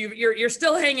 So if you're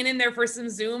still hanging in there for some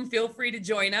Zoom, feel free to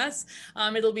join us.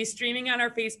 It'll be streaming on our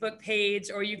Facebook page,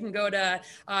 or you can go to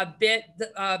bit.ly/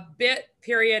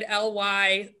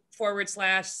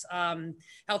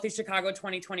 Healthy Chicago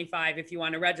 2025 if you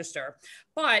want to register.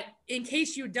 But in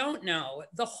case you don't know,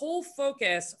 the whole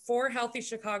focus for Healthy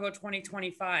Chicago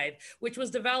 2025, which was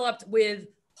developed with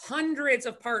hundreds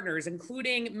of partners,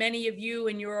 including many of you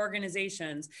in your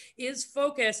organizations, is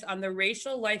focused on the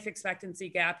racial life expectancy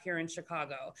gap here in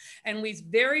Chicago. And we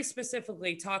very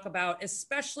specifically talk about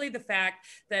especially the fact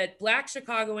that Black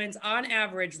Chicagoans on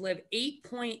average live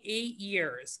 8.8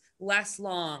 years less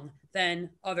long than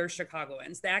other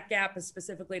Chicagoans. That gap is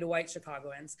specifically to white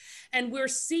Chicagoans. And we're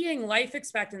seeing life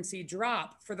expectancy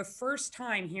drop for the first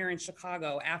time here in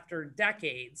Chicago after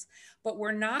decades, but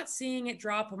we're not seeing it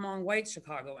drop among white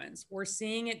Chicagoans. We're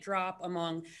seeing it drop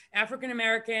among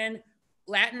African-American,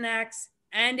 Latinx,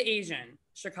 and Asian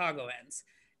Chicagoans.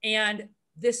 And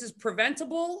this is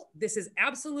preventable. This is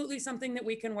absolutely something that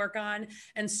we can work on.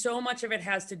 And so much of it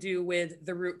has to do with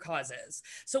the root causes.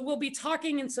 So we'll be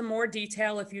talking in some more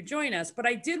detail if you join us, but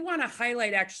I did want to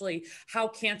highlight actually how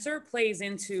cancer plays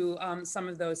into some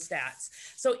of those stats.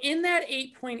 So in that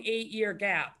 8.8 year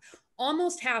gap,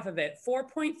 almost half of it,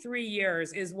 4.3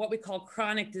 years, is what we call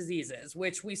chronic diseases,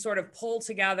 which we sort of pull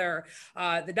together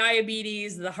the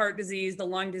diabetes, the heart disease, the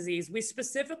lung disease. We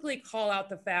specifically call out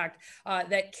the fact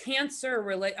that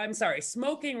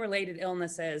smoking-related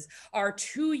illnesses are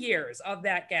 2 years of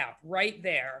that gap right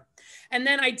there. And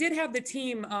then I did have the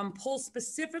team pull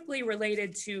specifically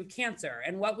related to cancer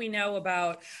and what we know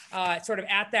about sort of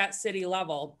at that city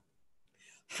level.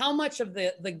 How much of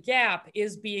the gap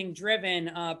is being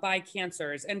driven by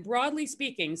cancers? And broadly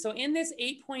speaking, so in this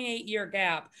 8.8 year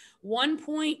gap,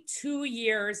 1.2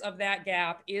 years of that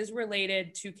gap is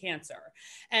related to cancer.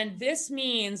 And this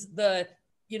means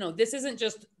this isn't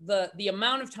just the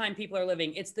amount of time people are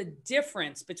living, it's the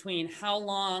difference between how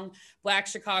long Black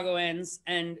Chicagoans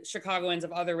and Chicagoans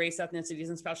of other race ethnicities,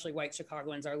 and especially white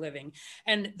Chicagoans, are living.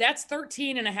 And that's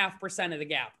 13.5% of the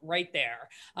gap right there.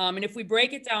 And if we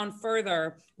break it down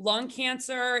further, lung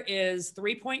cancer is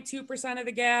 3.2% of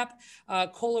the gap,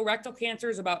 colorectal cancer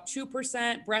is about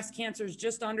 2%, breast cancer is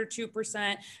just under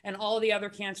 2%, and all of the other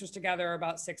cancers together are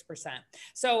about 6%.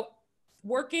 So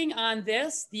working on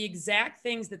this, the exact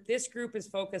things that this group is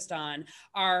focused on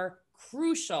are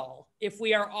crucial if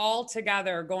we are all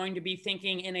together going to be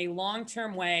thinking in a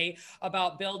long-term way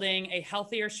about building a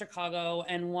healthier Chicago,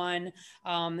 and one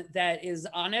that is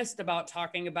honest about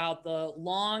talking about the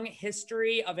long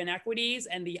history of inequities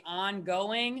and the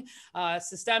ongoing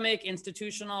systemic,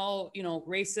 institutional,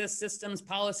 racist systems,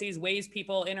 policies, ways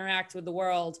people interact with the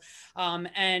world,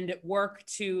 and work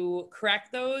to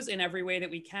correct those in every way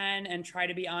that we can and try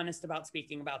to be honest about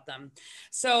speaking about them.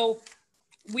 So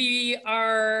we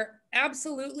are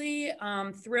absolutely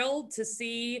thrilled to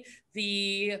see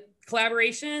the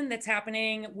collaboration that's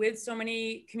happening with so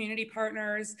many community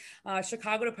partners.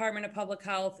 Chicago Department of Public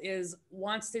Health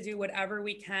wants to do whatever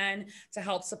we can to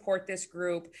help support this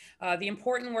group. The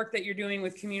important work that you're doing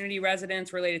with community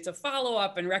residents related to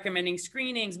follow-up and recommending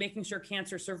screenings, making sure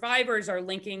cancer survivors are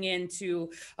linking into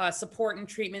support and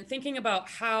treatment, thinking about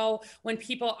how, when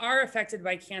people are affected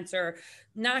by cancer,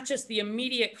 not just the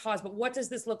immediate cause, but what does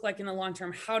this look like in the long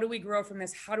term? How do we grow from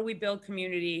this? How do we build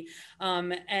community?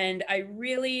 And I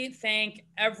really thank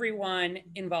everyone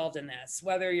involved in this,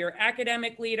 whether you're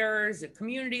academic leaders,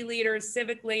 community leaders,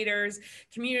 civic leaders,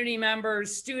 community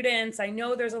members, students. I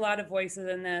know there's a lot of voices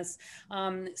in this.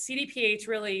 CDPH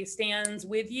really stands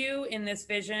with you in this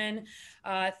vision.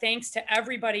 Thanks to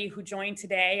everybody who joined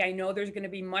today. I know there's going to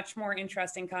be much more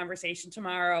interesting conversation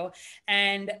tomorrow.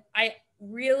 And I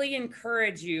really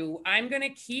encourage you, I'm going to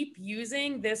keep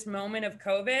using this moment of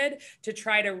COVID to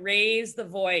try to raise the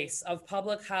voice of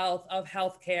public health, of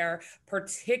healthcare,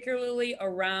 particularly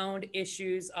around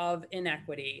issues of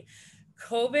inequity.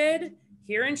 COVID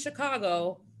here in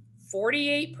Chicago,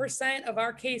 48% of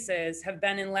our cases have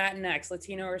been in Latinx,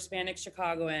 Latino or Hispanic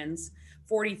Chicagoans.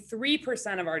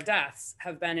 43% of our deaths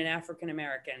have been in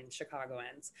African-American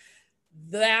Chicagoans.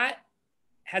 That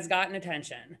has gotten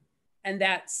attention. And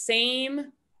that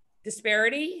same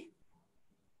disparity,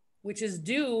 which is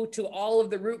due to all of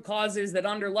the root causes that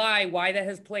underlie why that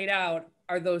has played out,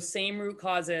 are those same root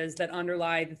causes that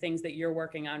underlie the things that you're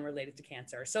working on related to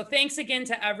cancer. So thanks again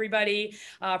to everybody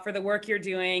for the work you're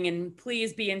doing, and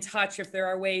please be in touch if there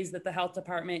are ways that the health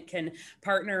department can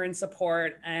partner and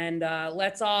support. And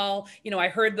let's all, I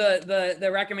heard the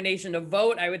recommendation to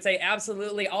vote. I would say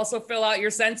absolutely also fill out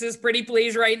your census pretty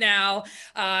please right now.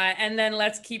 And then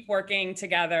let's keep working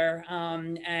together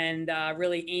and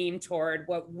really aim toward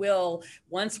what will,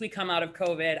 once we come out of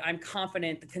COVID, I'm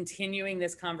confident that continuing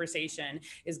this conversation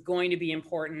is going to be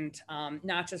important,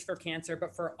 not just for cancer,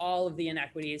 but for all of the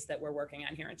inequities that we're working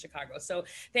on here in Chicago. So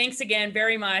thanks again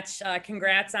very much.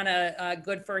 Congrats on a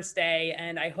good first day.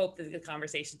 And I hope that the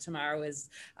conversation tomorrow is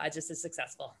just as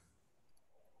successful.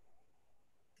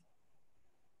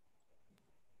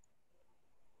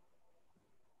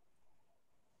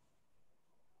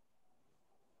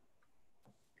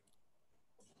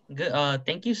 Good.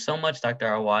 Thank you so much, Dr.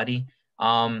 Awadi.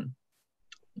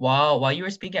 While you were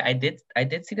speaking, I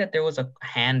did see that there was a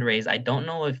hand raised. I don't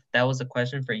know if that was a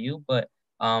question for you, but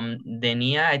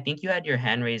Denia, I think you had your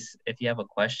hand raised. If you have a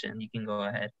question, you can go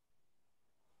ahead.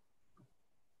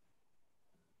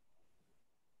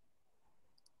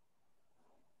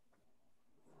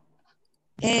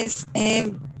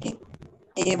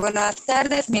 Buenas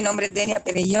tardes, mi nombre es Denia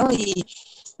Perelló y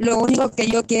lo único que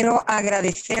yo quiero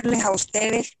agradecerles a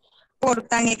ustedes por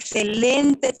tan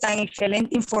excelente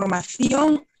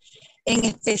información, en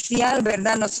especial,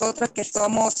 ¿verdad? Nosotras que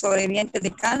somos sobrevivientes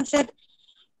de cáncer.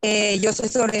 Yo soy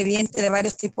sobreviviente de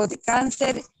varios tipos de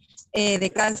cáncer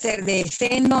de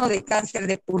seno, de cáncer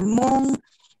de pulmón,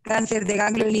 cáncer de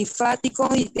ganglio linfático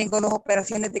y tengo 2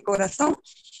 operaciones de corazón.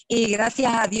 Y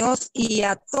gracias a Dios y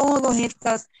a todas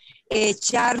estas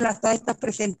charlas, todas estas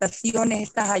presentaciones,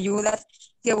 estas ayudas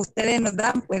que ustedes nos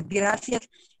dan, pues gracias.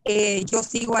 Yo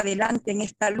sigo adelante en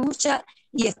esta lucha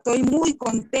y estoy muy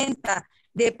contenta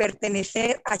de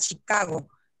pertenecer a Chicago,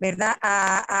 ¿verdad?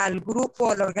 Al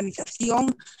grupo, a la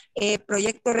organización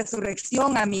Proyecto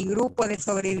Resurrección, a mi grupo de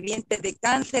sobrevivientes de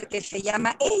cáncer que se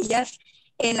llama Ellas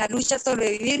en la lucha a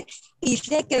sobrevivir. Y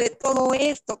sé que de todo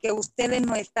esto que ustedes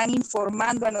nos están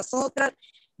informando a nosotras,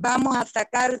 vamos a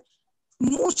sacar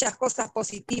muchas cosas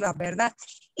positivas, ¿verdad?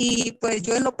 Y pues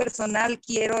yo en lo personal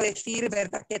quiero decir,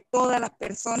 ¿verdad? Que todas las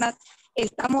personas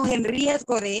estamos en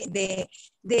riesgo de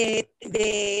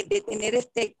tener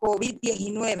este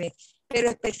COVID-19, pero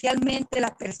especialmente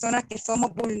las personas que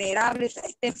somos vulnerables a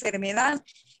esta enfermedad,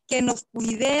 que nos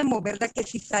cuidemos, ¿verdad? Que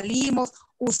si salimos,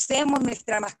 usemos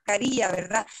nuestra mascarilla,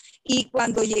 ¿verdad? Y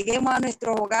cuando lleguemos a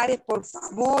nuestros hogares, por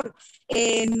favor,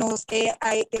 que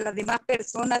las demás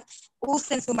personas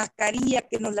usen su mascarilla,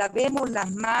 que nos lavemos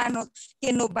las manos,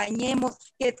 que nos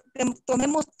bañemos, que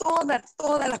tomemos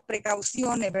todas las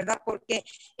precauciones, ¿verdad? Porque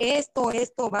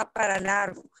esto va para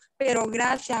largo. Pero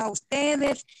gracias a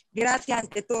ustedes, gracias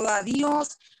ante todo a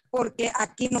Dios, porque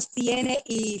aquí nos tiene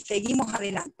y seguimos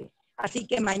adelante. Así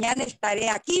que mañana estaré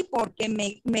aquí porque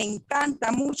me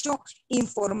encanta mucho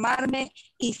informarme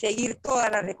y seguir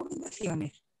todas las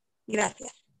recomendaciones.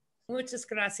 Gracias. Muchas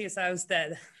gracias a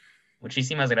usted.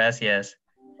 Muchísimas gracias.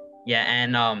 Yeah,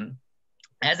 and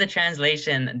as a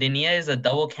translation, Denia is a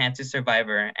double cancer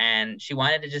survivor, and she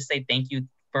wanted to just say thank you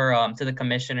to the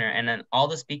commissioner and then all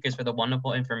the speakers for the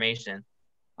wonderful information.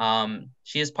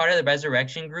 She is part of the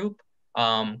resurrection group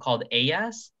called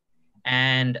Ellas,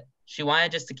 and she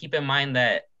wanted just to keep in mind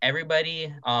that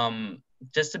everybody,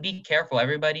 just to be careful,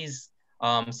 everybody's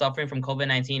suffering from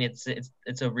COVID-19.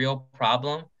 It's a real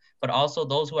problem, but also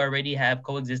those who already have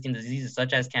coexisting diseases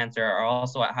such as cancer are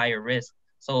also at higher risk.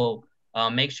 So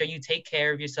make sure you take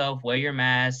care of yourself, wear your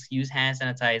mask, use hand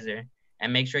sanitizer,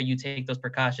 and make sure you take those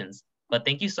precautions. But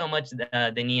thank you so much,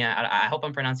 Denia. I hope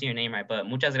I'm pronouncing your name right, but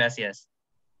muchas gracias.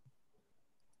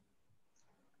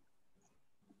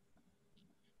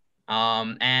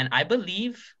 And I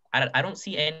believe, I don't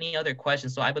see any other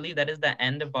questions, so I believe that is the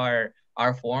end of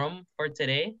our forum for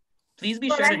today. Please be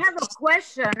sure I have a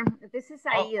question. This is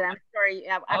Aida. I'm sorry.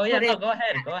 Go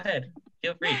ahead.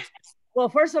 Feel free. Well,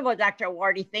 first of all, Dr.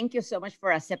 Awadi, thank you so much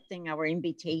for accepting our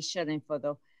invitation and for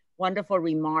the wonderful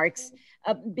remarks,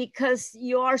 because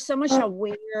you are so much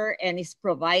aware and is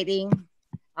providing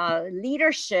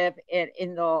leadership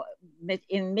in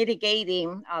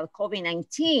mitigating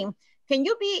COVID-19. Can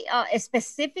you be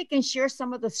specific and share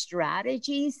some of the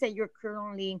strategies that you're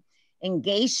currently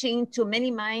engaging to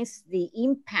minimize the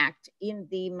impact in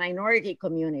the minority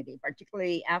community,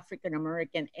 particularly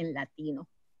African-American and Latino?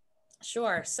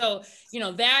 Sure. So,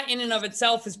 that in and of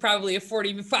itself is probably a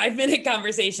 45-minute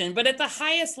conversation, but at the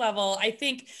highest level, I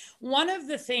think one of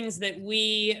the things that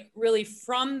we really,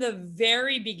 from the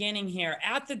very beginning here,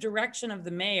 at the direction of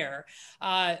the mayor,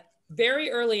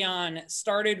 very early on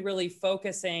started really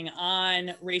focusing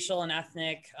on racial and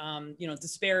ethnic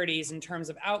disparities in terms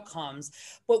of outcomes,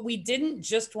 but we didn't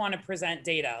just want to present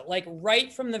data. Like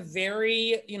right from the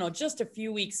very, just a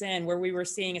few weeks in, where we were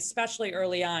seeing, especially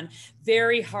early on,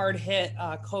 very hard hit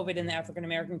COVID in the African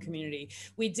American community,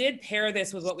 we did pair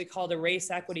this with what we called a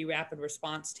race equity rapid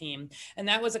response team. And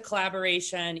that was a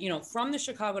collaboration, from the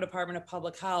Chicago Department of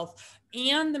Public Health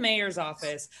and the mayor's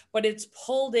office, but it's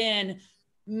pulled in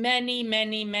many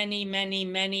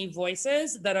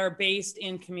voices that are based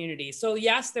in communities. So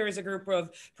yes, there is a group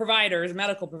of providers,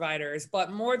 medical providers,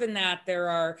 but more than that, there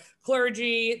are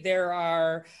clergy, there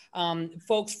are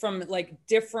folks from like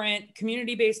different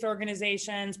community-based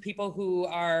organizations, people who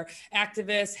are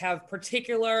activists, have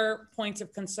particular points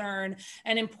of concern,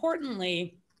 and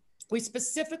importantly, we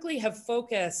specifically have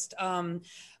focused,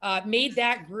 made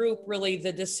that group really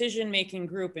the decision-making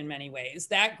group in many ways.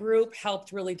 That group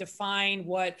helped really define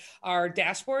what our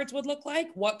dashboards would look like,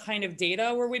 what kind of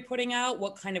data were we putting out,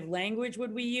 what kind of language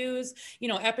would we use.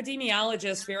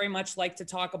 Epidemiologists very much like to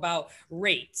talk about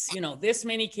rates, this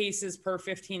many cases per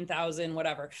 15,000,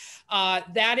 whatever.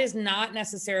 That is not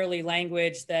necessarily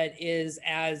language that is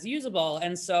as usable.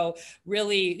 And so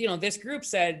really, this group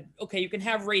said, okay, you can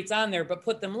have rates on there, but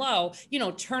put them low.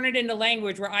 Turn it into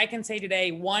language where I can say today,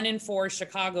 1 in 4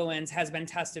 Chicagoans has been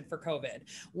tested for COVID.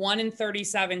 1 in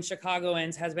 37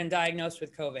 Chicagoans has been diagnosed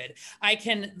with COVID.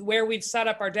 Where we've set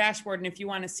up our dashboard, and if you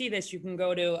want to see this, you can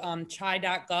go to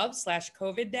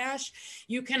chi.gov/COVID-.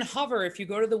 You can hover, if you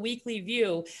go to the weekly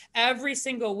view, every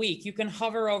single week, you can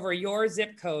hover over your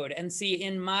zip code and see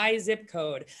in my zip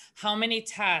code, how many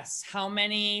tests, how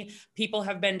many people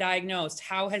have been diagnosed,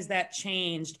 how has that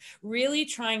changed, really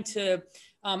trying to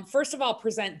first of all,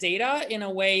 present data in a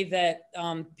way that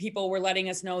people were letting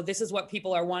us know this is what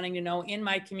people are wanting to know in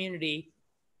my community.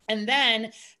 And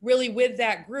then really with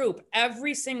that group,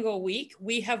 every single week,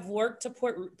 we have worked to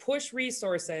push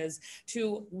resources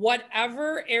to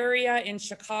whatever area in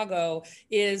Chicago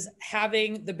is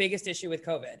having the biggest issue with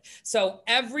COVID. So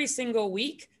every single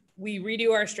week, we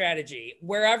redo our strategy.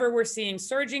 Wherever we're seeing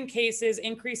surging cases,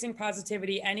 increasing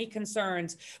positivity, any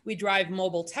concerns, we drive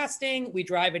mobile testing, we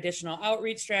drive additional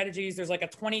outreach strategies. There's like a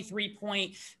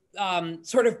 23-point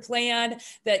sort of plan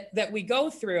that we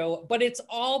go through, but it's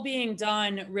all being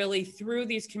done really through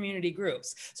these community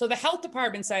groups. So the health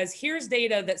department says, here's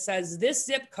data that says this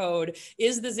zip code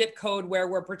is the zip code where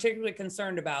we're particularly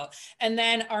concerned about. And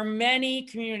then our many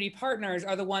community partners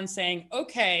are the ones saying,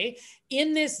 okay,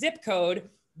 in this zip code,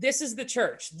 this is the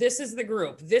church, this is the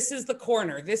group, this is the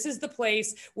corner, this is the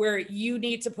place where you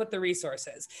need to put the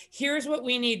resources. Here's what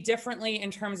we need differently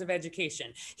in terms of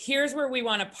education. Here's where we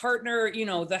want to partner,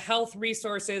 the health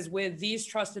resources with these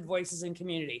trusted voices in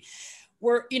community.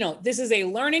 This is a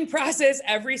learning process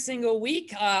every single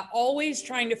week, always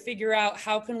trying to figure out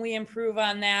how can we improve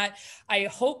on that. I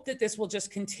hope that this will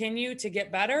just continue to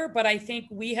get better, but I think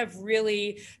we have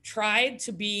really tried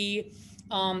to be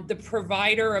the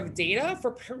provider of data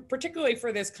particularly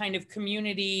for this kind of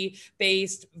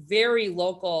community-based, very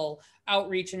local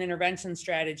outreach and intervention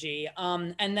strategy,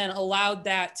 and then allowed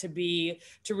that to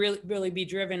really be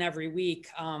driven every week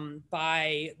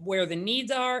by where the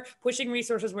needs are, pushing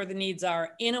resources where the needs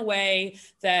are in a way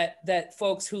that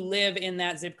folks who live in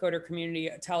that zip code or community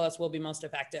tell us will be most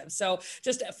effective. So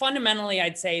just fundamentally,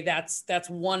 I'd say that's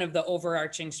one of the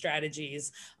overarching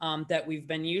strategies that we've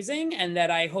been using and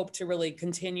that I hope to really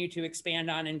continue to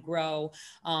expand on and grow.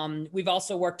 We've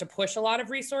also worked to push a lot of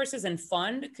resources and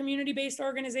fund community-based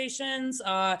organizations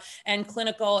and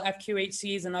clinical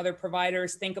FQHCs and other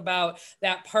providers. Think about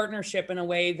that partnership in a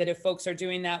way that if folks are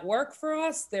doing that work for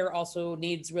us, there also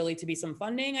needs really to be some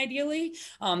funding ideally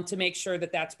to make sure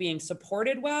that that's being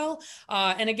supported well.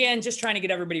 And again, just trying to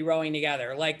get everybody rowing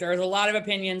together. Like there's a lot of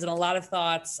opinions and a lot of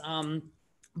thoughts.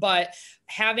 But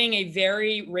having a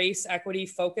very race equity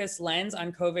focused lens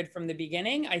on COVID from the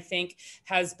beginning, I think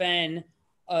has been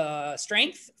a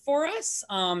strength for us.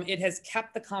 It has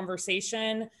kept the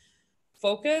conversation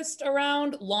focused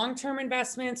around long-term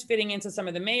investments, fitting into some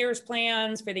of the mayor's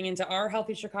plans, fitting into our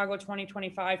Healthy Chicago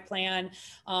 2025 plan.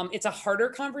 It's a harder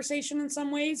conversation in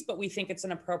some ways, but we think it's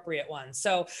an appropriate one.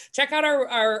 So check out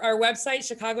our website,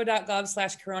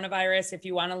 chicago.gov/coronavirus, if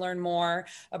you want to learn more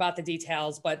about the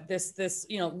details. But this,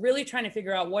 really trying to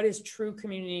figure out what is true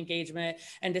community engagement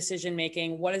and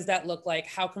decision-making. What does that look like?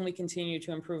 How can we continue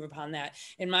to improve upon that?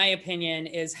 In my opinion,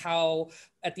 is how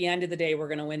at the end of the day, we're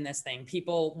going to win this thing.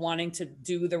 People wanting to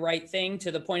do the right thing,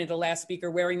 to the point of the last speaker,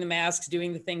 wearing the masks,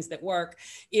 doing the things that work,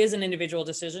 is an individual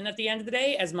decision at the end of the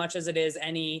day, as much as it is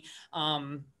any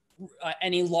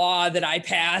any law that I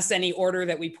pass, any order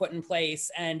that we put in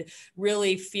place, and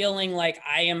really feeling like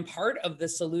I am part of the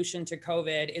solution to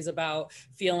COVID is about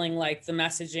feeling like the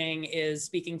messaging is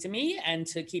speaking to me and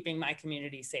to keeping my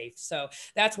community safe. So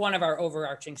that's one of our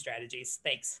overarching strategies.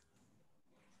 Thanks.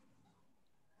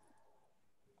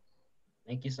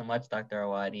 Thank you so much, Dr.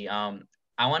 Awadi.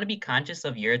 I want to be conscious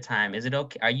of your time. Is it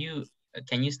okay?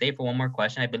 Can you stay for one more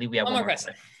question? I believe we have one more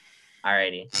question.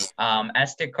 Alrighty.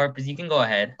 Esther Corpus, you can go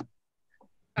ahead.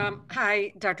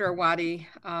 Hi, Dr. Awadi.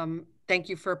 Thank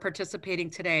you for participating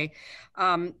today.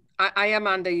 I am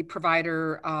on the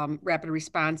provider rapid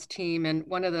response team, and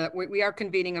we are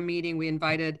convening a meeting. We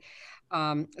invited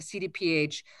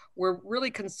CDPH. We're really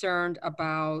concerned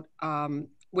about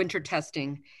winter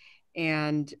testing,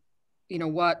 and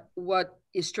what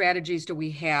strategies do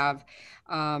we have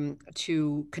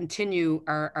to continue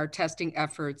our testing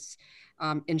efforts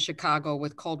in Chicago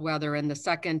with cold weather. And the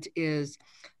second is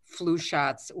flu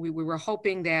shots. We were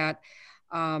hoping that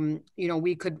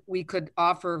we could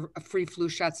offer free flu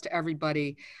shots to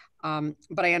everybody.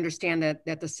 But I understand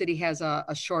that the city has a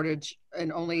shortage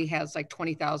and only has like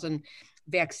 20,000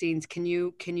 vaccines. Can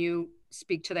you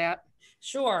speak to that?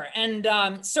 Sure. And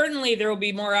certainly there will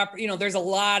be more, there's a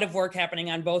lot of work happening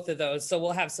on both of those. So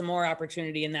we'll have some more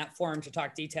opportunity in that forum to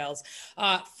talk details.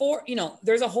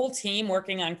 There's a whole team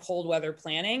working on cold weather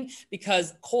planning,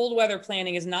 because cold weather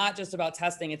planning is not just about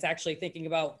testing. It's actually thinking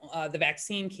about the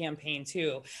vaccine campaign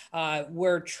too.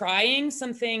 We're trying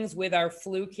some things with our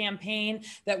flu campaign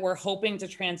that we're hoping to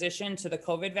transition to the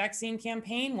COVID vaccine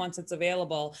campaign once it's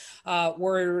available.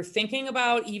 We're thinking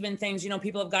about even things,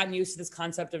 people have gotten used to this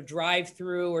concept of drive-through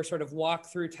or sort of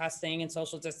walk-through testing and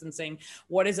social distancing.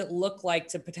 What does it look like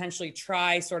to potentially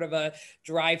try sort of a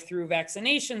drive-through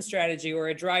vaccination strategy or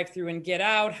a drive-through and get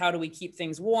out? How do we keep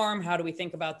things warm? How do we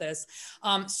think about this?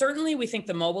 Certainly, we think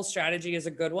the mobile strategy is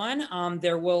a good one.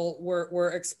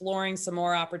 We're exploring some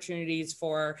more opportunities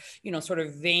for, sort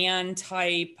of van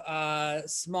type,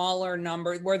 smaller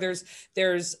number, where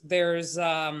there's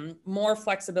more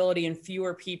flexibility and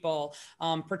fewer people,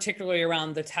 particularly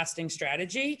around the testing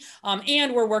strategy.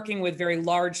 And we're working with very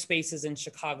large spaces in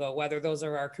Chicago, whether those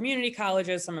are our community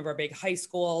colleges, some of our big high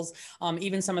schools,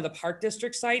 even some of the park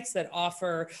district sites that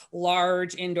offer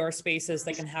large indoor spaces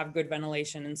that can have good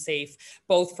ventilation and safe,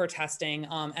 both for testing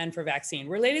and for vaccine.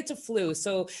 Related to flu,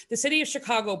 so the city of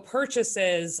Chicago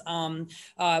purchases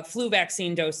flu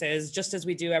vaccine doses, just as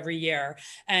we do every year.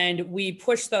 And we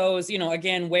push those,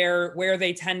 again, where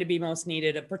they tend to be most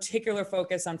needed, a particular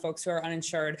focus on folks who are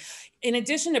uninsured. In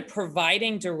addition to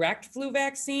providing direct flu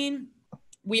vaccine,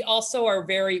 we also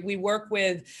we work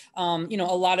with, a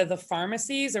lot of the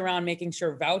pharmacies around making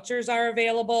sure vouchers are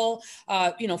available.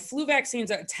 Flu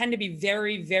vaccines tend to be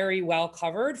very, very well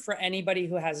covered for anybody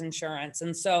who has insurance.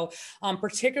 And so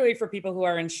particularly for people who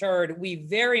are insured, we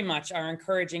very much are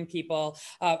encouraging people,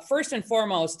 first and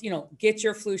foremost, get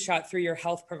your flu shot through your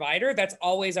health provider. That's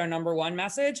always our number one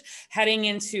message. Heading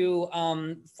into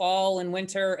fall and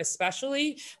winter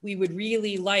especially, we would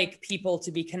really like people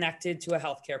to be connected to a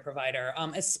healthcare provider.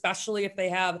 Especially if they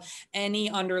have any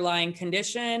underlying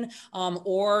condition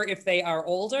or if they are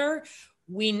older.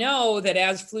 We know that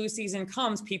as flu season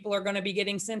comes, people are going to be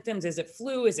getting symptoms. Is it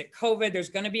flu? Is it COVID? There's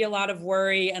going to be a lot of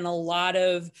worry and a lot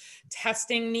of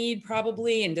testing need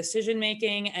probably and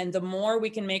decision-making. And the more we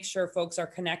can make sure folks are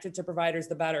connected to providers,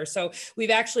 the better. So we've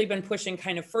actually been pushing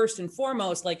kind of first and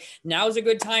foremost, like now's a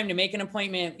good time to make an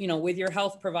appointment, with your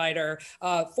health provider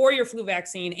for your flu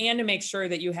vaccine and to make sure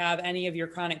that you have any of your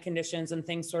chronic conditions and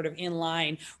things sort of in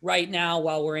line right now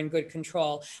while we're in good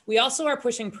control. We also are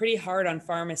pushing pretty hard on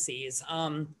pharmacies.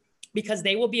 Because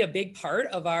they will be a big part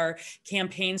of our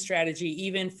campaign strategy,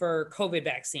 even for COVID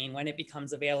vaccine when it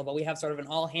becomes available. We have sort of an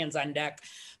all hands on deck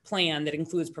plan that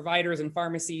includes providers and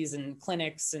pharmacies and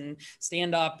clinics and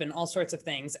stand up and all sorts of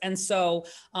things. And so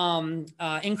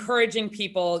encouraging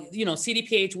people,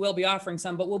 CDPH will be offering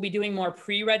some, but we'll be doing more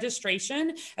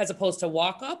pre-registration as opposed to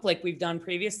walk up like we've done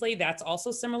previously. That's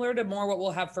also similar to more what we'll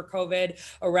have for COVID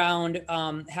around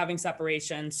having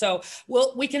separation. So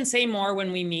we can say more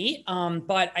when we meet,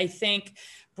 but I think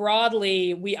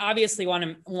broadly, we obviously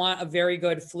want a very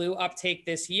good flu uptake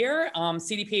this year.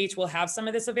 CDPH will have some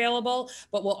of this available,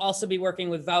 but we'll also be working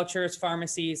with vouchers,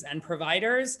 pharmacies, and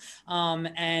providers,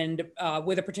 and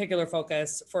with a particular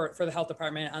focus for the health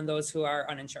department on those who are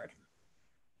uninsured.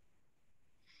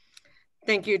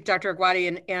 Thank you, Dr.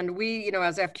 Aguadi. And we,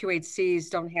 as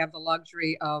FQHCs don't have the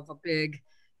luxury of a big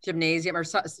gymnasium or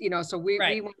so we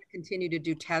want to continue to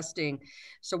do testing.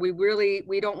 So we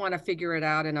don't want to figure it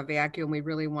out in a vacuum. We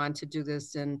really want to do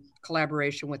this in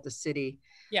collaboration with the city.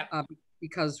 Yeah.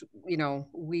 Because,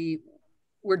 we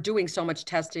we're doing so much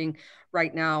testing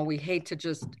right now. We hate to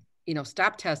just,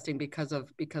 stop testing because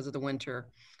of the winter,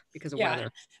 because of weather.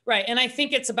 Right. And I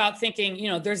think it's about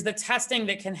thinking, there's the testing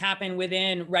that can happen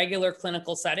within regular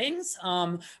clinical settings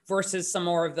versus some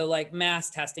more of the like mass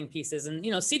testing pieces. And,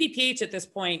 CDPH at this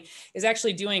point is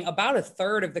actually doing about a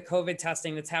third of the COVID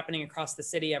testing that's happening across the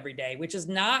city every day, which is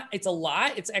it's a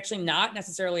lot. It's actually not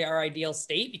necessarily our ideal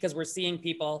state because we're seeing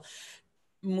people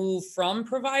move from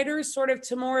providers sort of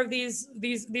to more of these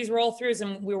roll throughs,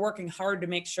 and we're working hard to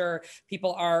make sure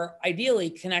people are ideally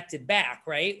connected back,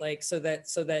 right? Like so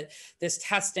that this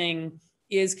testing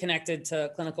is connected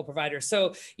to clinical providers.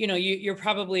 So, you're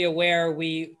probably aware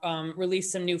we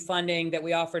released some new funding that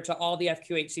we offered to all the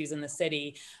FQHCs in the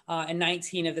city, and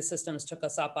 19 of the systems took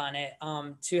us up on it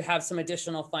to have some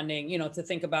additional funding, to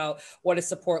think about what does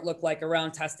support look like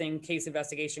around testing, case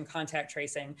investigation, contact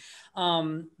tracing.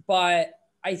 But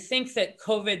I think that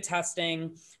COVID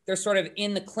testing, they're sort of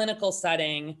in the clinical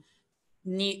setting,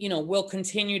 will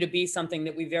continue to be something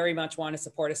that we very much want to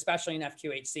support, especially in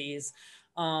FQHCs,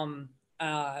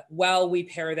 while we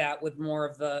pair that with more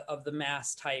of the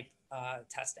mass type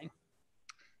testing.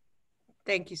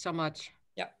 Thank you so much.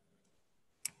 Yep.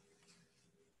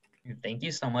 Thank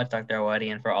you so much, Dr.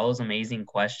 Awadi, and for all those amazing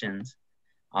questions.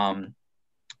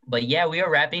 But yeah, we are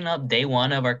wrapping up day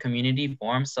one of our community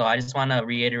forum. So I just want to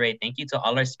reiterate, thank you to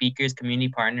all our speakers, community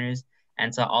partners,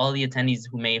 and to all of the attendees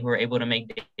who were able to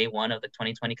make day one of the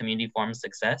 2020 community forum a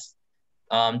success.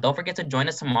 Don't forget to join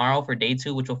us tomorrow for day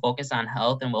two, which will focus on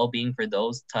health and well-being for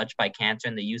those touched by cancer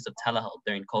and the use of telehealth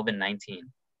during COVID-19.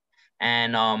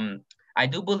 And I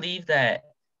do believe that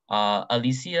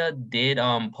Alicia did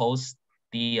post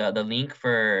the link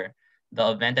for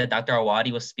the event that Dr.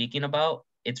 Awadi was speaking about.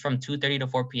 It's from 2:30 to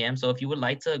 4 p.m. So if you would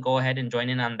like to go ahead and join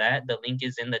in on that, the link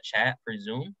is in the chat for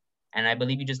Zoom. And I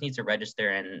believe you just need to register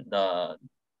and the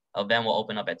event will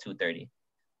open up at 2:30.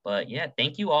 But yeah,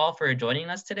 thank you all for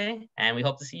joining us today. And we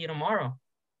hope to see you tomorrow.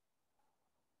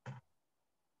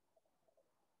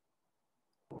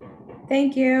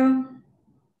 Thank you.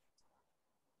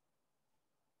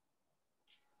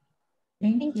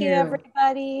 Thank you,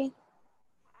 everybody.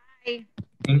 Bye.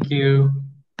 Thank you.